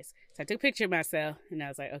special eyes. So I took a picture of myself, and I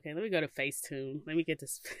was like, okay, let me go to Facetune. Let me get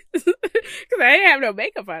this. Because I didn't have no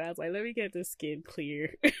makeup on. I was like, let me get this skin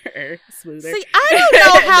clear or smoother. See, I don't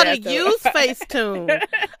know how to use Facetune.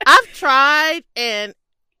 I've tried, and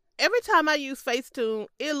every time I use Facetune,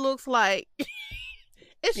 it looks like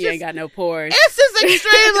You ain't got no pores. It's just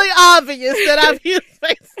extremely obvious that I've used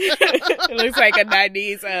FaceTime. It looks like a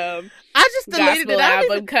 90s I just deleted gospel it.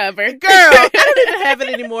 album cover. Girl, I don't even have it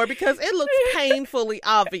anymore because it looks painfully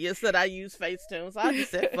obvious that I use Facetune. So I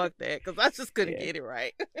just said fuck that because I just couldn't get it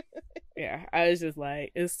right. Yeah, I was just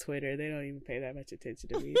like, it's Twitter. They don't even pay that much attention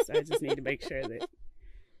to me. So I just need to make sure that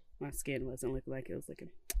my skin wasn't looking like it was looking.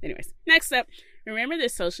 Anyways, next up, remember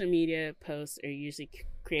that social media posts are usually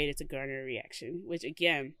created to garner a reaction, which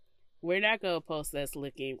again, we're not going to post us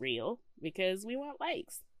looking real because we want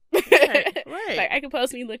likes. Right. Like I can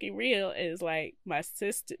post me looking real, and it's like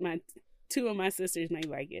two of my sisters may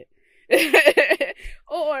like it.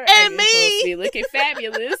 Or and I can me post me looking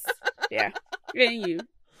fabulous. Yeah. And you.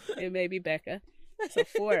 And maybe Becca. So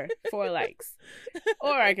four likes.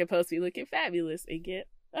 Or I can post me looking fabulous and get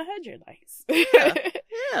 100 likes.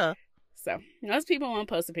 Yeah. So most people won't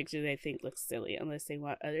post a picture they think looks silly unless they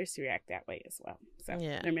want others to react that way as well. So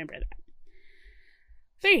remember that.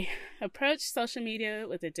 3, approach social media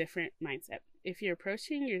with a different mindset. If you're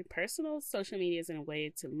approaching your personal social medias in a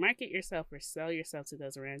way to market yourself or sell yourself to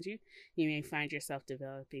those around you, you may find yourself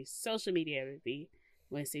developing social media envy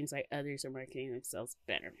when it seems like others are marketing themselves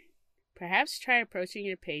better. Perhaps try approaching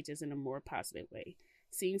your pages in a more positive way,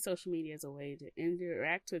 seeing social media as a way to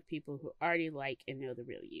interact with people who already like and know the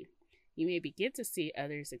real you. You may begin to see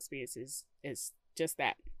others' experiences as just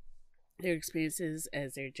that. Their experiences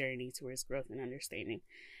as their journey towards growth and understanding.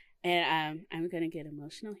 And I'm going to get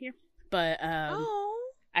emotional here. But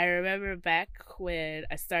I remember back when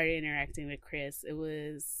I started interacting with Chris, I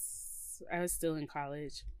was still in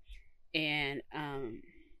college. And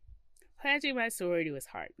pledging my sorority was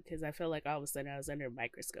hard because I felt like all of a sudden I was under a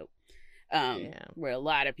microscope where a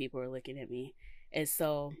lot of people were looking at me. And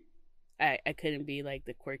so I couldn't be like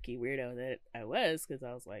the quirky weirdo that I was because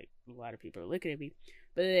I was like, a lot of people are looking at me.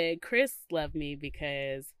 But then Chris loved me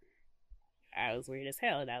because I was weird as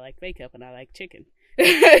hell and I like makeup and I like chicken.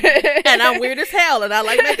 And I'm weird as hell and I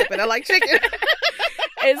like makeup and I like chicken.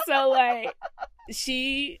 And so like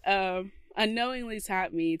she unknowingly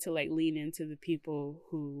taught me to like lean into the people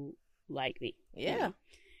who like me. Yeah. You know?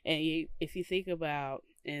 And if you think about,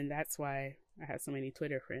 and that's why I have so many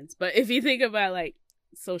Twitter friends, but if you think about like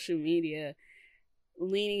social media,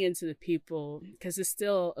 leaning into the people, because it's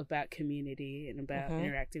still about community and about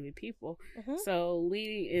interacting with people. So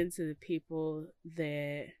leaning into the people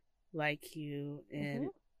that like you and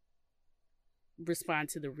respond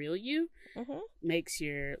to the real you makes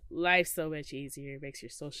your life so much easier, makes your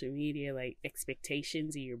social media like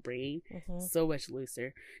expectations in your brain so much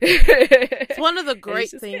looser. It's one of the great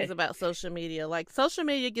things about social media. Like social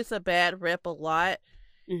media gets a bad rep a lot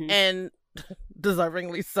and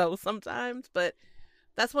deservingly so sometimes, but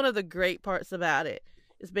that's one of the great parts about it,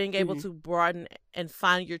 is being able to broaden and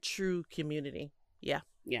find your true community. Yeah.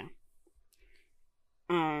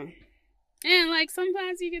 And like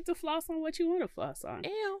sometimes you get to floss on what you want to floss on.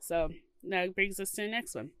 Ew. So that brings us to the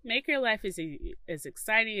next one. Make your life as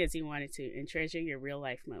exciting as you want it to and treasure your real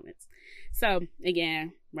life moments. So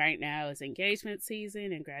again, right now is engagement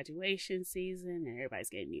season and graduation season and everybody's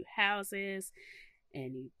getting new houses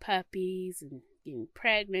and new puppies and getting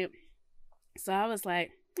pregnant. So I was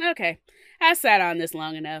like, okay, I sat on this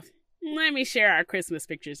long enough. Let me share our Christmas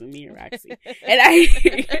pictures with me and Roxy.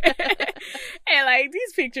 And like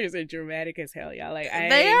these pictures are dramatic as hell, y'all. Like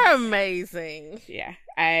they are amazing. Yeah.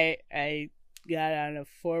 I got on a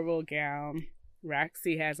formal gown.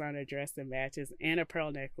 Roxy has on a dress that matches and a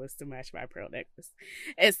pearl necklace to match my pearl necklace.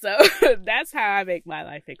 And so that's how I make my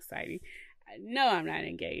life exciting. No, I'm not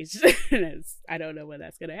engaged. I don't know when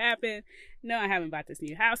that's going to happen. No, I haven't bought this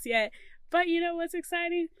new house yet. But you know what's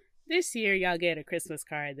exciting? This year, y'all get a Christmas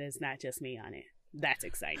card that's not just me on it. That's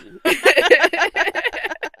exciting.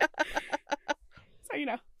 So, you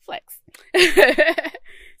know, flex.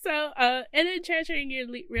 So, and then treasuring your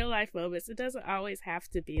real life moments. It doesn't always have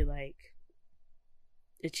to be like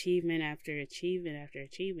achievement after achievement after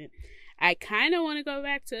achievement. I kind of want to go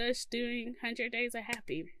back to us doing 100 Days of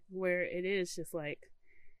Happy, where it is just like,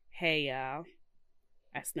 hey, y'all,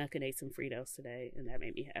 I snuck and ate some Fritos today, and that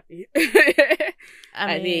made me happy.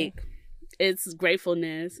 I think it's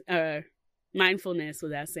gratefulness, mindfulness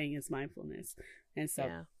without saying it's mindfulness. And so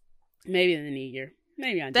maybe in the new year,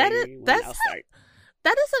 maybe on January I'll start.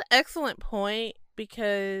 That is an excellent point,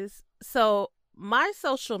 because so my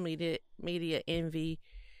social media envy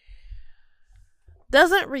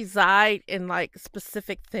doesn't reside in like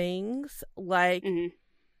specific things. Like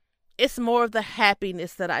it's more of the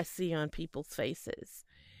happiness that I see on people's faces.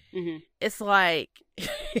 It's like,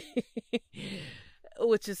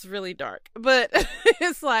 which is really dark, but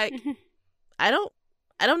it's like, I don't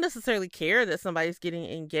I don't necessarily care that somebody's getting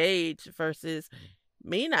engaged versus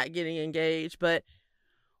me not getting engaged, but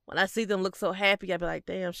when I see them look so happy, I be like,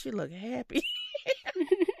 damn, she look happy.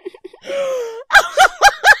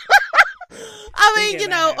 I mean, you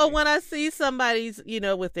know, or when I see somebody's, you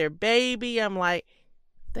know, with their baby, I'm like,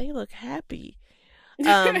 they look happy.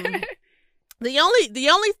 The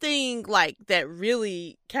only thing like that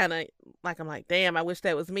really kind of like, I'm like, damn, I wish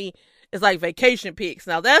that was me, is like vacation pics.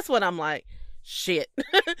 Now that's what I'm like, shit.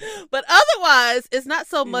 But otherwise, it's not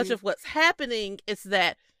so much of what's happening, it's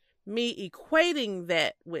that me equating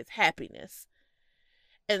that with happiness.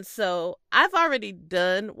 And so I've already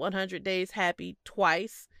done 100 Days Happy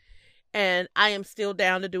twice, and I am still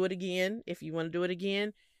down to do it again if you want to do it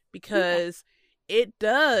again, because it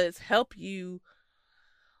does help you.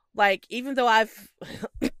 Like, even though I've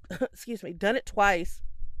excuse me, done it twice,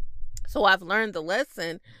 so I've learned the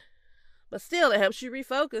lesson, but still it helps you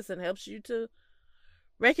refocus and helps you to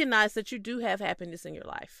recognize that you do have happiness in your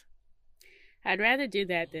life. I'd rather do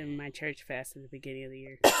that than my church fast at the beginning of the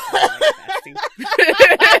year. I like fasting.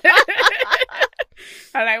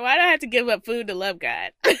 I'm like, why do I have to give up food to love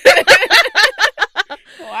God?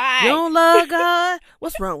 Why? You don't love God?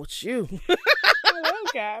 What's wrong with you? I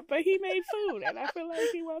love God, but he made food, and I feel like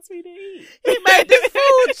he wants me to eat. He made this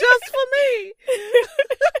food just for me.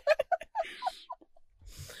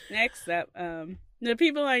 Next up, the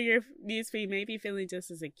people on your newsfeed may be feeling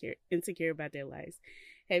just as insecure about their lives.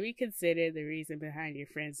 Have you considered the reason behind your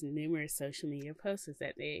friends' numerous social media posts is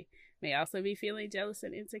that they may also be feeling jealous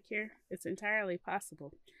and insecure? It's entirely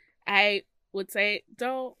possible. I would say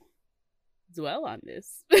don't dwell on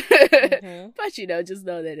this. But, you know, just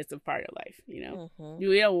know that it's a part of life, you know.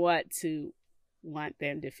 We don't want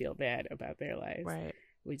them to feel bad about their lives. Right.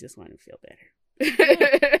 We just want to feel better.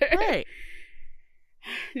 Right.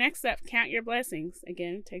 Next up, count your blessings.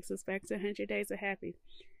 Again, takes us back to 100 Days of Happy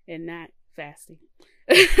and not fasting.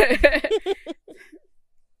 The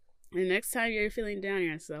next time you're feeling down on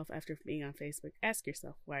yourself after being on Facebook, ask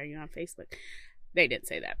yourself, why are you on Facebook? They didn't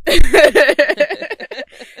say that.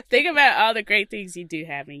 Think about all the great things you do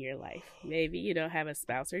have in your life. Maybe you don't have a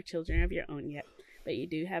spouse or children of your own yet, but you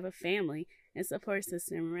do have a family and support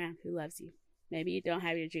system around who loves you. Maybe you don't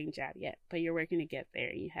have your dream job yet, but you're working to get there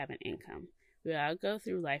and you have an income. We all go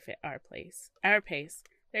through life at our pace.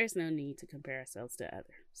 There's no need to compare ourselves to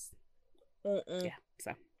others. Yeah,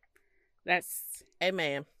 so that's...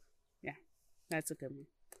 Amen. Yeah, that's a good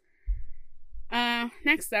one.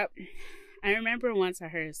 Next up, I remember once I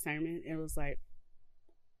heard a sermon. It was like,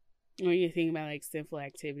 when you think about like sinful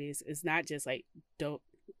activities, it's not just like, don't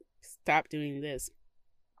stop doing this,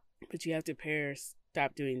 but you have to pair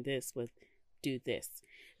stop doing this with do this.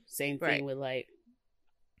 Same thing with like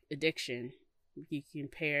addiction. You can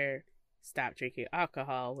pair stop drinking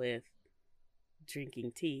alcohol with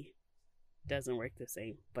drinking tea. Doesn't work the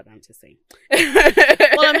same, but I'm just saying.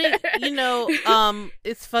 Well, I mean, you know,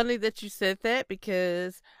 it's funny that you said that,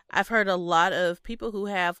 because I've heard a lot of people who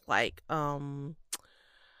have like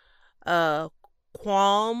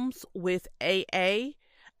qualms with AA.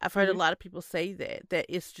 I've heard a lot of people say that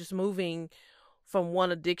it's just moving from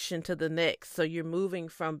one addiction to the next. So you're moving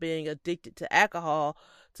from being addicted to alcohol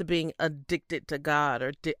to being addicted to God,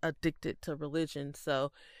 or addicted to religion.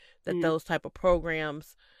 So that those type of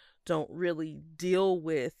programs don't really deal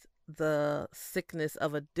with the sickness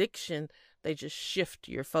of addiction. They just shift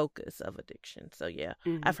your focus of addiction. So yeah,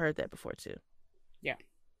 I've heard that before too. Yeah.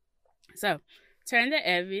 So turn the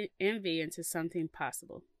envy into something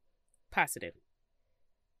positive.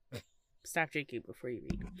 Stop drinking before you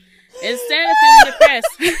read. Instead of feeling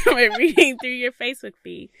depressed when reading through your Facebook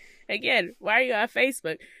feed. Again, why are you on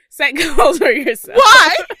Facebook? Set goals for yourself.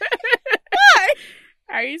 Why? Why?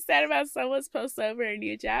 Are you sad about someone's post over a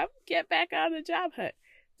new job? Get back on the job hunt.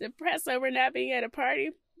 Depressed over not being at a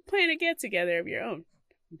party? Plan a get-together of your own.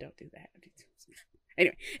 Don't do that.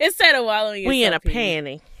 Anyway, instead of wallowing we in a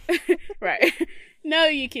panty. Right. No,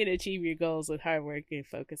 you can achieve your goals with hard work and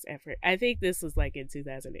focused effort. I think this was like in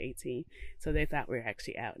 2018, so they thought we were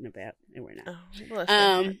actually out and about, and we're not.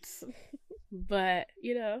 But,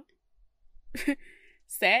 you know,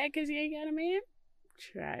 sad because you ain't got a man?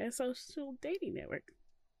 Try a social dating network.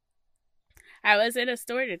 I was in a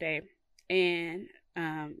store today, and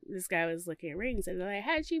this guy was looking at rings, and they're like,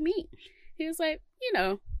 how'd you meet? He was like, you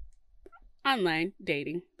know, online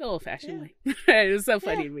dating, the old-fashioned way. It was so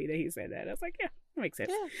funny to me that he said that. I was like, yeah, that makes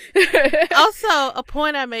sense. Yeah. Also, a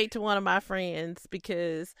point I made to one of my friends,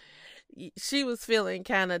 because she was feeling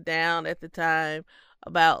kind of down at the time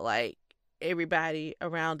about, like, everybody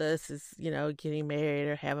around us is, you know, getting married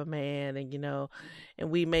or have a man, and, you know,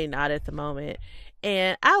 and we may not at the moment.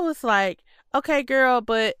 And I was like, okay, girl,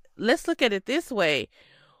 but let's look at it this way.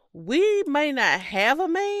 We may not have a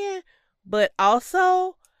man, but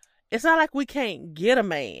also it's not like we can't get a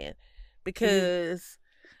man because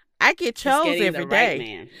I get chose every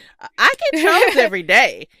day. I get chose every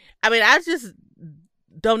day. I mean, I just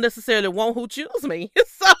don't necessarily want who choose me.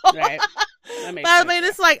 So, right. But I mean,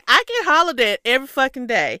 it's like I get hollered at every fucking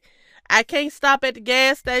day. I can't stop at the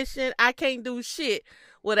gas station. I can't do shit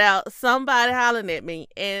without somebody hollering at me.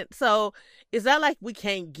 And so it's not like we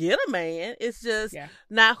can't get a man. It's just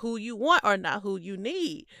not who you want or not who you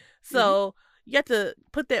need. So you have to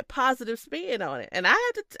put that positive spin on it. And I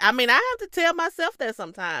have to tell myself that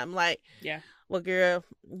sometime. Like, well, girl,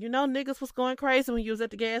 you know niggas was going crazy when you was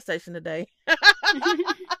at the gas station today. The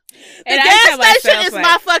gas station is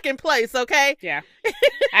my fucking place, okay? Yeah.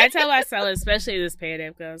 I tell myself, especially this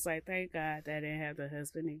pandemic, I was like, thank God that I didn't have the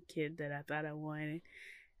husband and kid that I thought I wanted.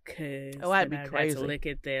 Because I'd be crazy to look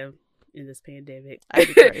at them in this pandemic. I'd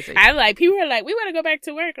be crazy. I'm like, people are like, we want to go back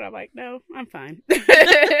to work. And I'm like, no, I'm fine.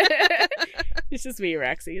 It's just me,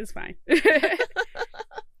 Roxy. It's fine.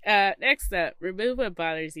 Next up, remove what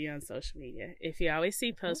bothers you on social media. If you always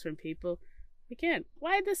see posts from people, again,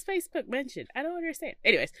 why this Facebook mentioned? I don't understand.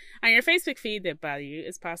 Anyways, on your Facebook feed that bother you,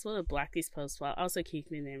 it's possible to block these posts while also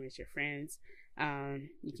keeping them as your friends.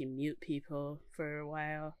 You can mute people for a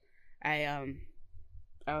while. I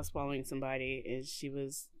was following somebody and she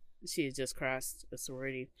had just crossed a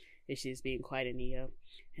sorority and she was being quite a neo,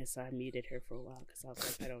 and so I muted her for a while because I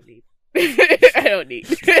was like, I don't need.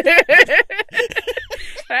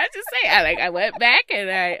 I just say I went back and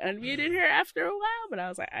I unmuted her after a while, but I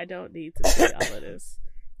was like, I don't need to see all of this.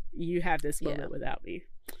 You have this moment without me.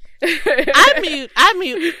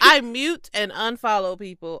 I mute and unfollow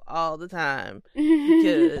people all the time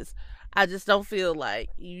because I just don't feel like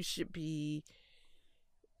you should be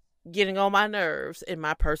getting on my nerves in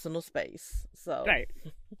my personal space. So right.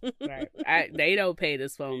 They don't pay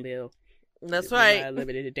this phone bill. That's right.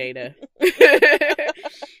 Unlimited data.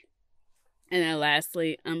 And then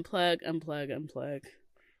lastly, unplug.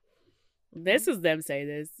 This is them saying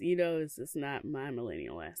this. You know, it's just not my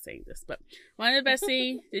millennial ass saying this. But one of the best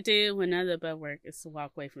things to do when none of the above work is to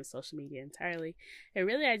walk away from social media entirely. And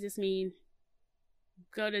really, I just mean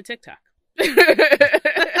go to TikTok.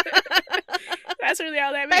 That's really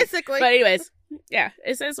all that means. Basically. But anyways, yeah.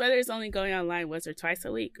 It says whether it's only going online once or twice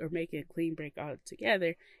a week or making a clean break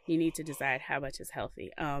altogether, you need to decide how much is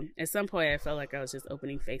healthy. At some point, I felt like I was just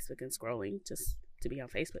opening Facebook and scrolling just to be on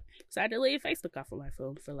Facebook. So I deleted Facebook off of my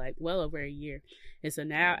phone for like well over a year. And so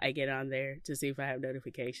now I get on there to see if I have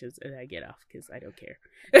notifications and I get off because I don't care.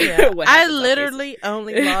 Yeah. I literally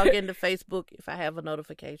only log into Facebook if I have a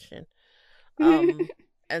notification.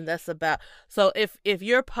 And that's about, so if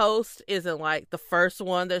your post isn't like the first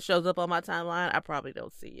one that shows up on my timeline, I probably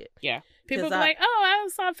don't see it. Yeah. People be like, oh, I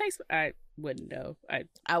was on Facebook. I wouldn't know.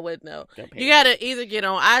 I wouldn't know. You got to either get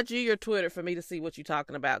on IG or Twitter for me to see what you're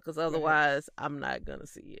talking about, because otherwise I'm not going to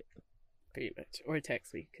see it. Pretty much. Or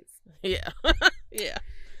text me. Cause... Yeah.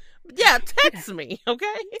 Yeah, text me,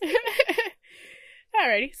 okay?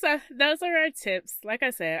 Alrighty. So those are our tips. Like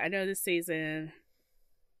I said, I know this season,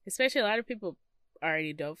 especially a lot of people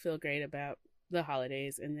already don't feel great about the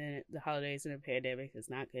holidays, and then the holidays in a pandemic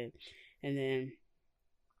is not good, and then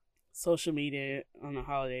social media on the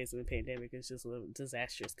holidays and the pandemic is just a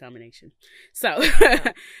disastrous combination. So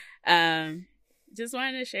just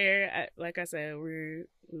wanted to share, like I said, we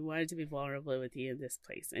wanted to be vulnerable with you in this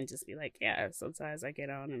place and just be like, yeah, sometimes I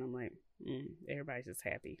get on and I'm like, everybody's just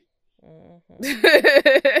happy.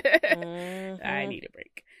 I need a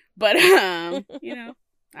break, but you know,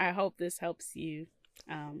 I hope this helps you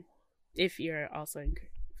if you're also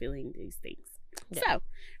feeling these things. Yeah. So,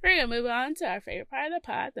 we're going to move on to our favorite part of the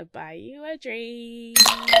pod, the Buy You a Drink.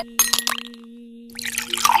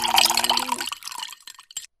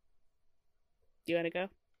 Do you want to go?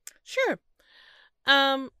 Sure.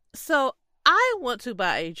 So, I want to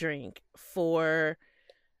buy a drink for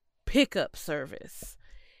pickup service.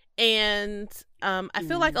 And I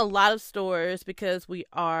feel like a lot of stores, because we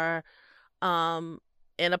are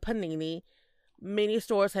in a panini, many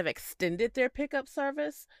stores have extended their pickup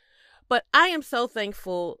service, but I am so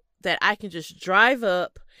thankful that I can just drive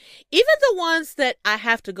up, even the ones that I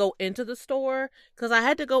have to go into the store, because I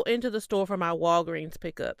had to go into the store for my Walgreens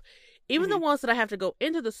pickup. Even the ones that I have to go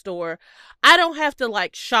into the store, I don't have to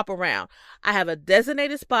like shop around. I have a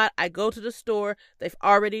designated spot. I go to the store. They've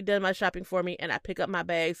already done my shopping for me, and I pick up my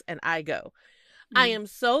bags and I go. I am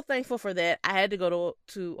so thankful for that. I had to go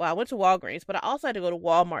to I went to Walgreens, but I also had to go to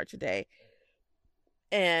Walmart today.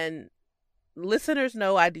 And listeners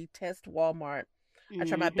know I detest Walmart. I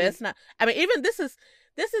try my best not. I mean, even this is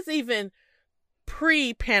even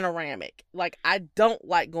pre-panoramic. Like, I don't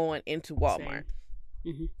like going into Walmart.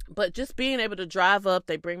 Mm-hmm. But just being able to drive up,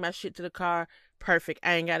 they bring my shit to the car, perfect.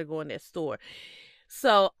 I ain't got to go in that store.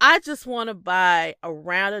 So I just want to buy a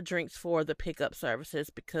round of drinks for the pickup services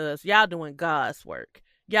because y'all doing God's work.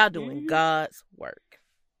 Y'all doing God's work.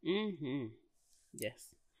 Mm-hmm.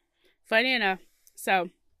 Yes. Funny enough, so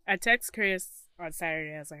I text Chris on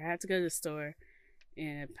Saturday. I was like, I have to go to the store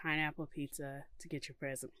and pineapple pizza to get your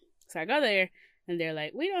present. So I go there and they're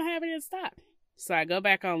like, we don't have it in stock. So I go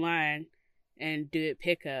back online and do it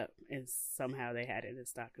pickup, and somehow they had it in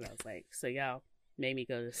stock. And I was like, so y'all made me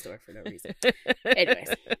go to the store for no reason.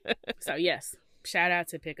 Anyways, so yes, shout out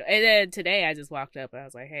to pickup. And then today I just walked up and I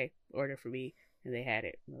was like, hey, order for me. And they had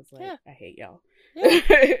it. And I was like, I hate y'all. Yeah.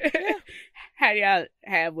 Yeah. How do y'all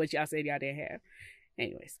have what y'all said y'all didn't have?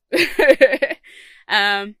 Anyways.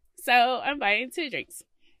 So I'm buying 2 drinks.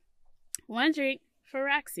 1 drink for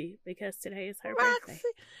Roxy because today is her birthday.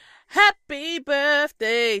 Happy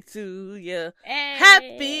birthday to you. Hey.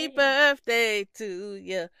 Happy birthday to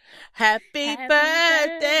you. Happy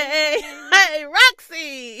birthday. Hey,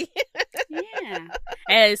 Roxy. Yeah.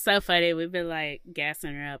 And it's so funny. We've been like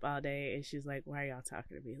gassing her up all day. And she's like, why are y'all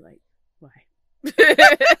talking to me? Like, why?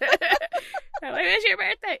 I'm like, it's your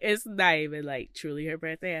birthday. It's not even like truly her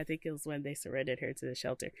birthday. I think it was when they surrendered her to the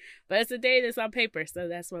shelter. But it's a day that's on paper. So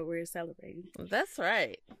that's what we're celebrating. That's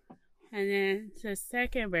right. And then the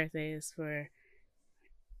second birthday is for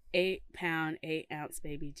 8-pound, 8-ounce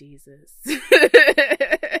baby Jesus.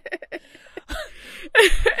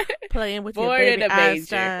 Playing with Born your baby in a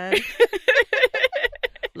Einstein.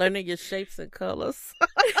 Learning your shapes and colors.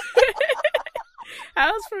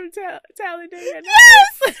 I was from Talladega.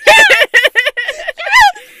 Yes!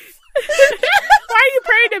 Why are you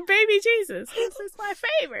praying to baby Jesus? This is my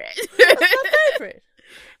favorite. That's my favorite.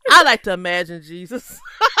 I like to imagine Jesus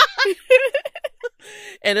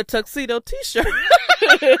and a tuxedo t-shirt.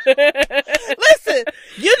 Listen,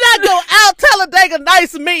 you're not gonna out Talladega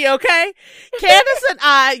nice me, okay? Candace and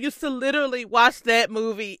I used to literally watch that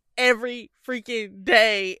movie every freaking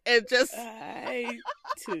day and just I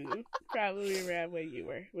too probably around when you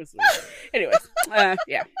were. Anyways,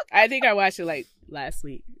 yeah, I think I watched it like last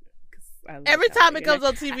week. Every time it comes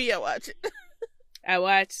on TV, I watch it.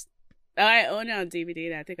 I own it on DVD,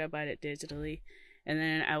 and I think I bought it digitally. And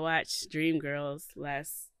then I watched Dreamgirls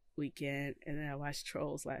last weekend, and then I watched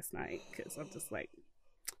Trolls last night because I'm just like,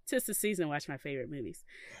 tis the season, watch my favorite movies.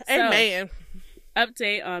 Amen. So,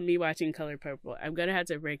 update on me watching Color Purple. I'm gonna have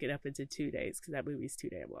to break it up into 2 days because that movie's too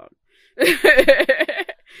damn long. Why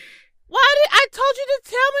did I told you to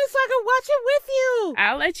tell me so I could watch it with you?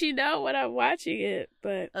 I'll let you know when I'm watching it,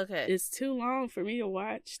 but okay, it's too long for me to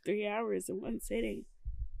watch 3 hours in one sitting.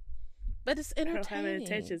 But it's entertaining. I don't have an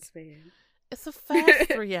attention span. It's a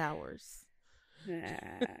fast 3 hours.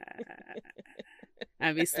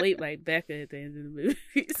 I'd be asleep like Becca at the end of the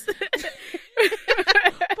movies.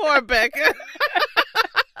 Poor Becca.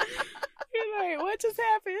 You're like, what just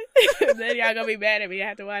happened? And then y'all gonna be mad at me. I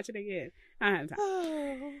have to watch it again. I don't have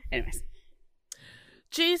time. Anyways.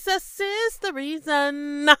 Jesus is the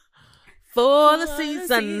reason for the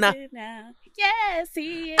season. Now. Yes,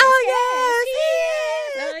 he is. Oh, yes, he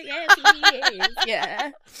is. Oh, yes, he is.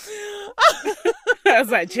 Yeah. I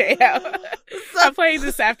was like, JL. I'm playing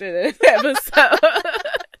this after the episode.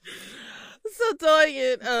 So,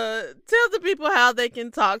 Dorian, tell the people how they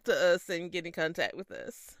can talk to us and get in contact with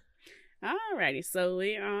us. Alrighty, so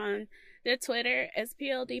we're on the Twitter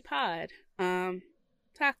SPLD Pod.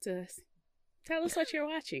 Talk to us. Tell us what you're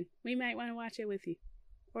watching. We might want to watch it with you.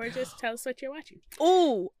 Or just tell us what you're watching.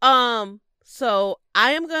 Ooh, so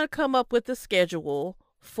I am going to come up with a schedule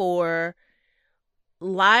for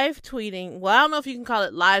live tweeting. Well, I don't know if you can call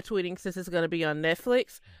it live tweeting since it's going to be on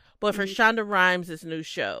Netflix, but for Shonda Rhimes' new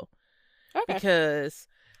show. Okay. Because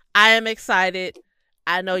I am excited.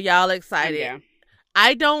 I know y'all excited. Yeah.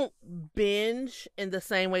 I don't binge in the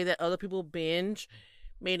same way that other people binge,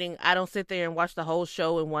 meaning I don't sit there and watch the whole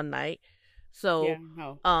show in one night. So,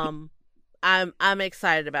 I'm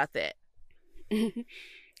excited about that.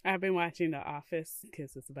 I've been watching The Office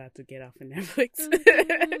because it's about to get off of Netflix.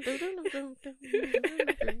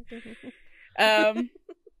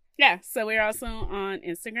 Yeah, so we're also on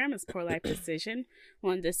Instagram. It's Poor Life Decision.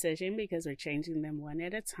 One decision because we're changing them one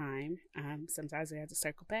at a time. Sometimes we have to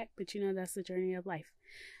circle back, but you know that's the journey of life.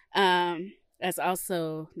 That's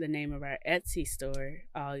also the name of our Etsy store.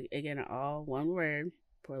 All one word,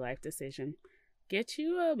 Poor Life Decision. Get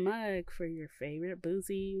you a mug for your favorite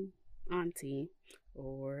boozy auntie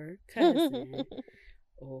or cousin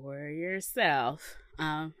or yourself.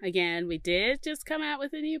 Again, we did just come out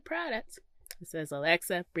with a new product. It says,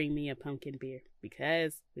 Alexa, bring me a pumpkin beer.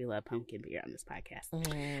 because we love pumpkin beer on this podcast.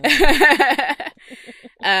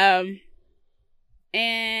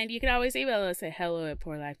 And you can always email us at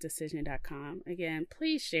hello@poorlifedecision.com. Again,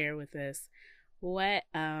 please share with us what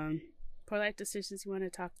poor life decisions you want to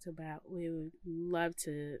talk about. We would love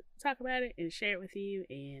to talk about it and share it with you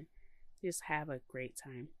and just have a great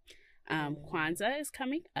time. Kwanzaa is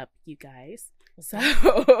coming up, you guys. So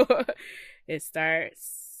it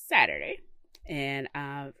starts Saturday. And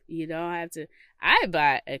you don't have to. I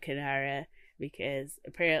bought a Kinara because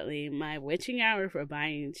apparently my witching hour for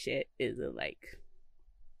buying shit is at like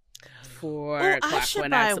 4 o'clock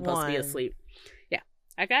when I'm supposed to be asleep. Yeah,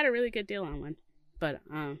 I got a really good deal on one. But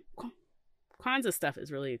Kwanzaa stuff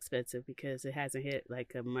is really expensive because it hasn't hit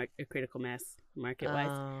like a critical mass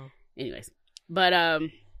market-wise. Anyways, but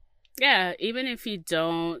yeah, even if you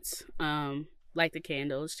don't like the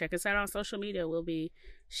candles, check us out on social media. We'll be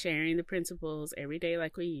sharing the principles every day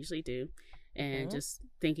like we usually do, and just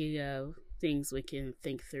thinking of things we can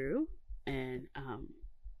think through and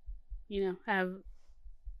have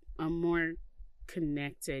a more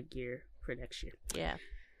connected year for next year. Yeah.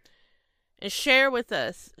 And share with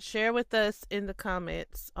us in the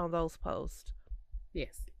comments on those posts.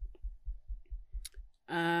 Yes.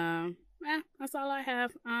 That's all I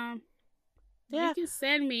have. You can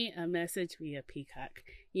send me a message via Peacock.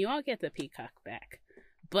 You won't get the Peacock back.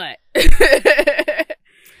 But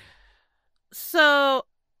so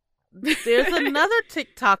there's another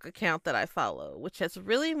TikTok account that I follow, which has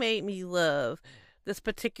really made me love this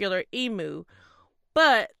particular emu.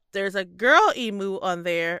 But there's a girl emu on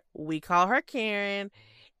there. We call her Karen,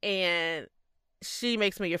 and she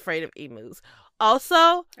makes me afraid of emus.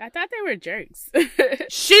 Also, I thought they were jerks.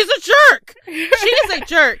 She's a jerk. She is a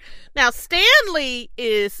jerk. Now, Stanley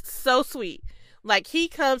is so sweet. Like, he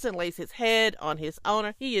comes and lays his head on his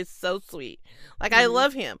owner. He is so sweet. Like, I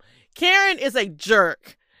love him. Karen is a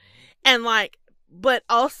jerk. And, like, but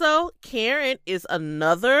also, Karen is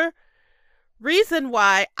another reason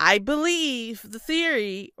why I believe the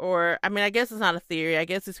theory, or, I mean, I guess it's not a theory. I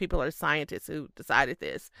guess these people are scientists who decided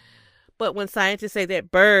this. But when scientists say that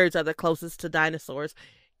birds are the closest to dinosaurs,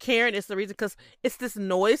 Karen is the reason, because it's this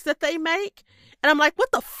noise that they make. And I'm like, what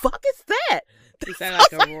the fuck is that? Is that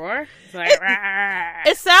like a roar? It's like,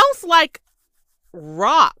 it sounds like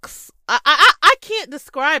rocks. I can't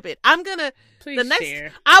describe it. I'm gonna please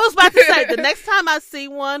share. I was about to say the next time I see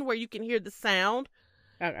one where you can hear the sound.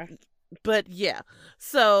 Okay. But yeah,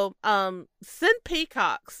 so send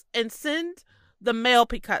peacocks and send the male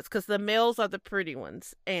peacocks, because the males are the pretty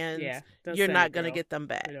ones, and you're not gonna get them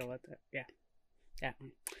back. We don't want that.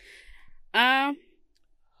 Yeah.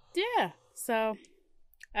 Yeah. So.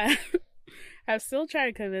 I'm still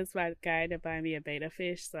trying to convince my guy to buy me a betta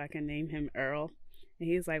fish so I can name him Earl. And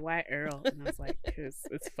he's like, why Earl? And I was like, because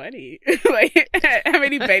it's funny. Like, how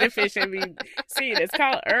many betta fish have we seen? It's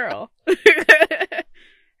called Earl.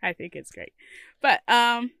 I think it's great. But,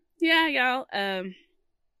 yeah, y'all,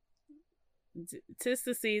 'tis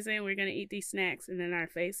the season. We're going to eat these snacks, and then our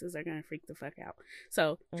faces are going to freak the fuck out.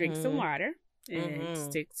 So drink some water and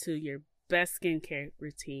stick to your best skincare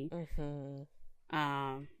routine.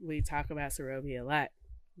 We talk about Cerovie a lot,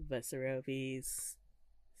 but Cerovie's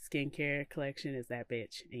skincare collection is that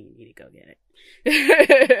bitch, and you need to go get it.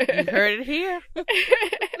 You heard it here.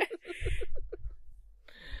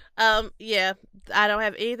 Yeah, I don't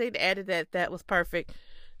have anything to add to that. That was perfect.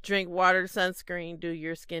 Drink water, sunscreen, do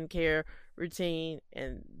your skincare routine,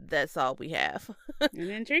 and that's all we have. And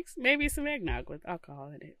then drink maybe some eggnog with alcohol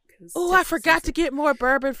in it. Oh, I forgot to get more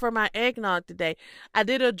bourbon for my eggnog today. I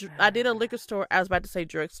did a liquor store. I was about to say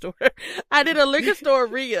drugstore. I did a liquor store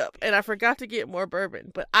re-up, and I forgot to get more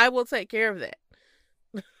bourbon. But I will take care of that.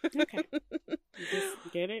 Okay, just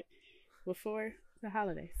get it before the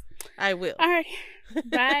holidays. I will. All right.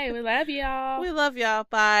 Bye. We love y'all. We love y'all.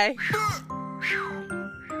 Bye.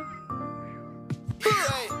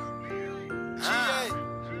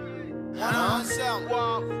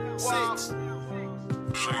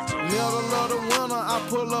 Middle of the winter, I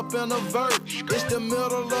pull up in a vert. It's the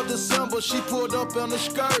middle of December, she pulled up in a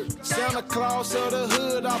skirt. Santa Claus of the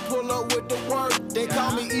hood, I pull up with the work. They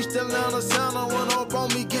call me East Atlanta Santa, when up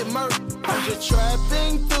on me get murked. I'm just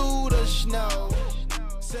trapping through the snow,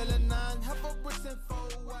 selling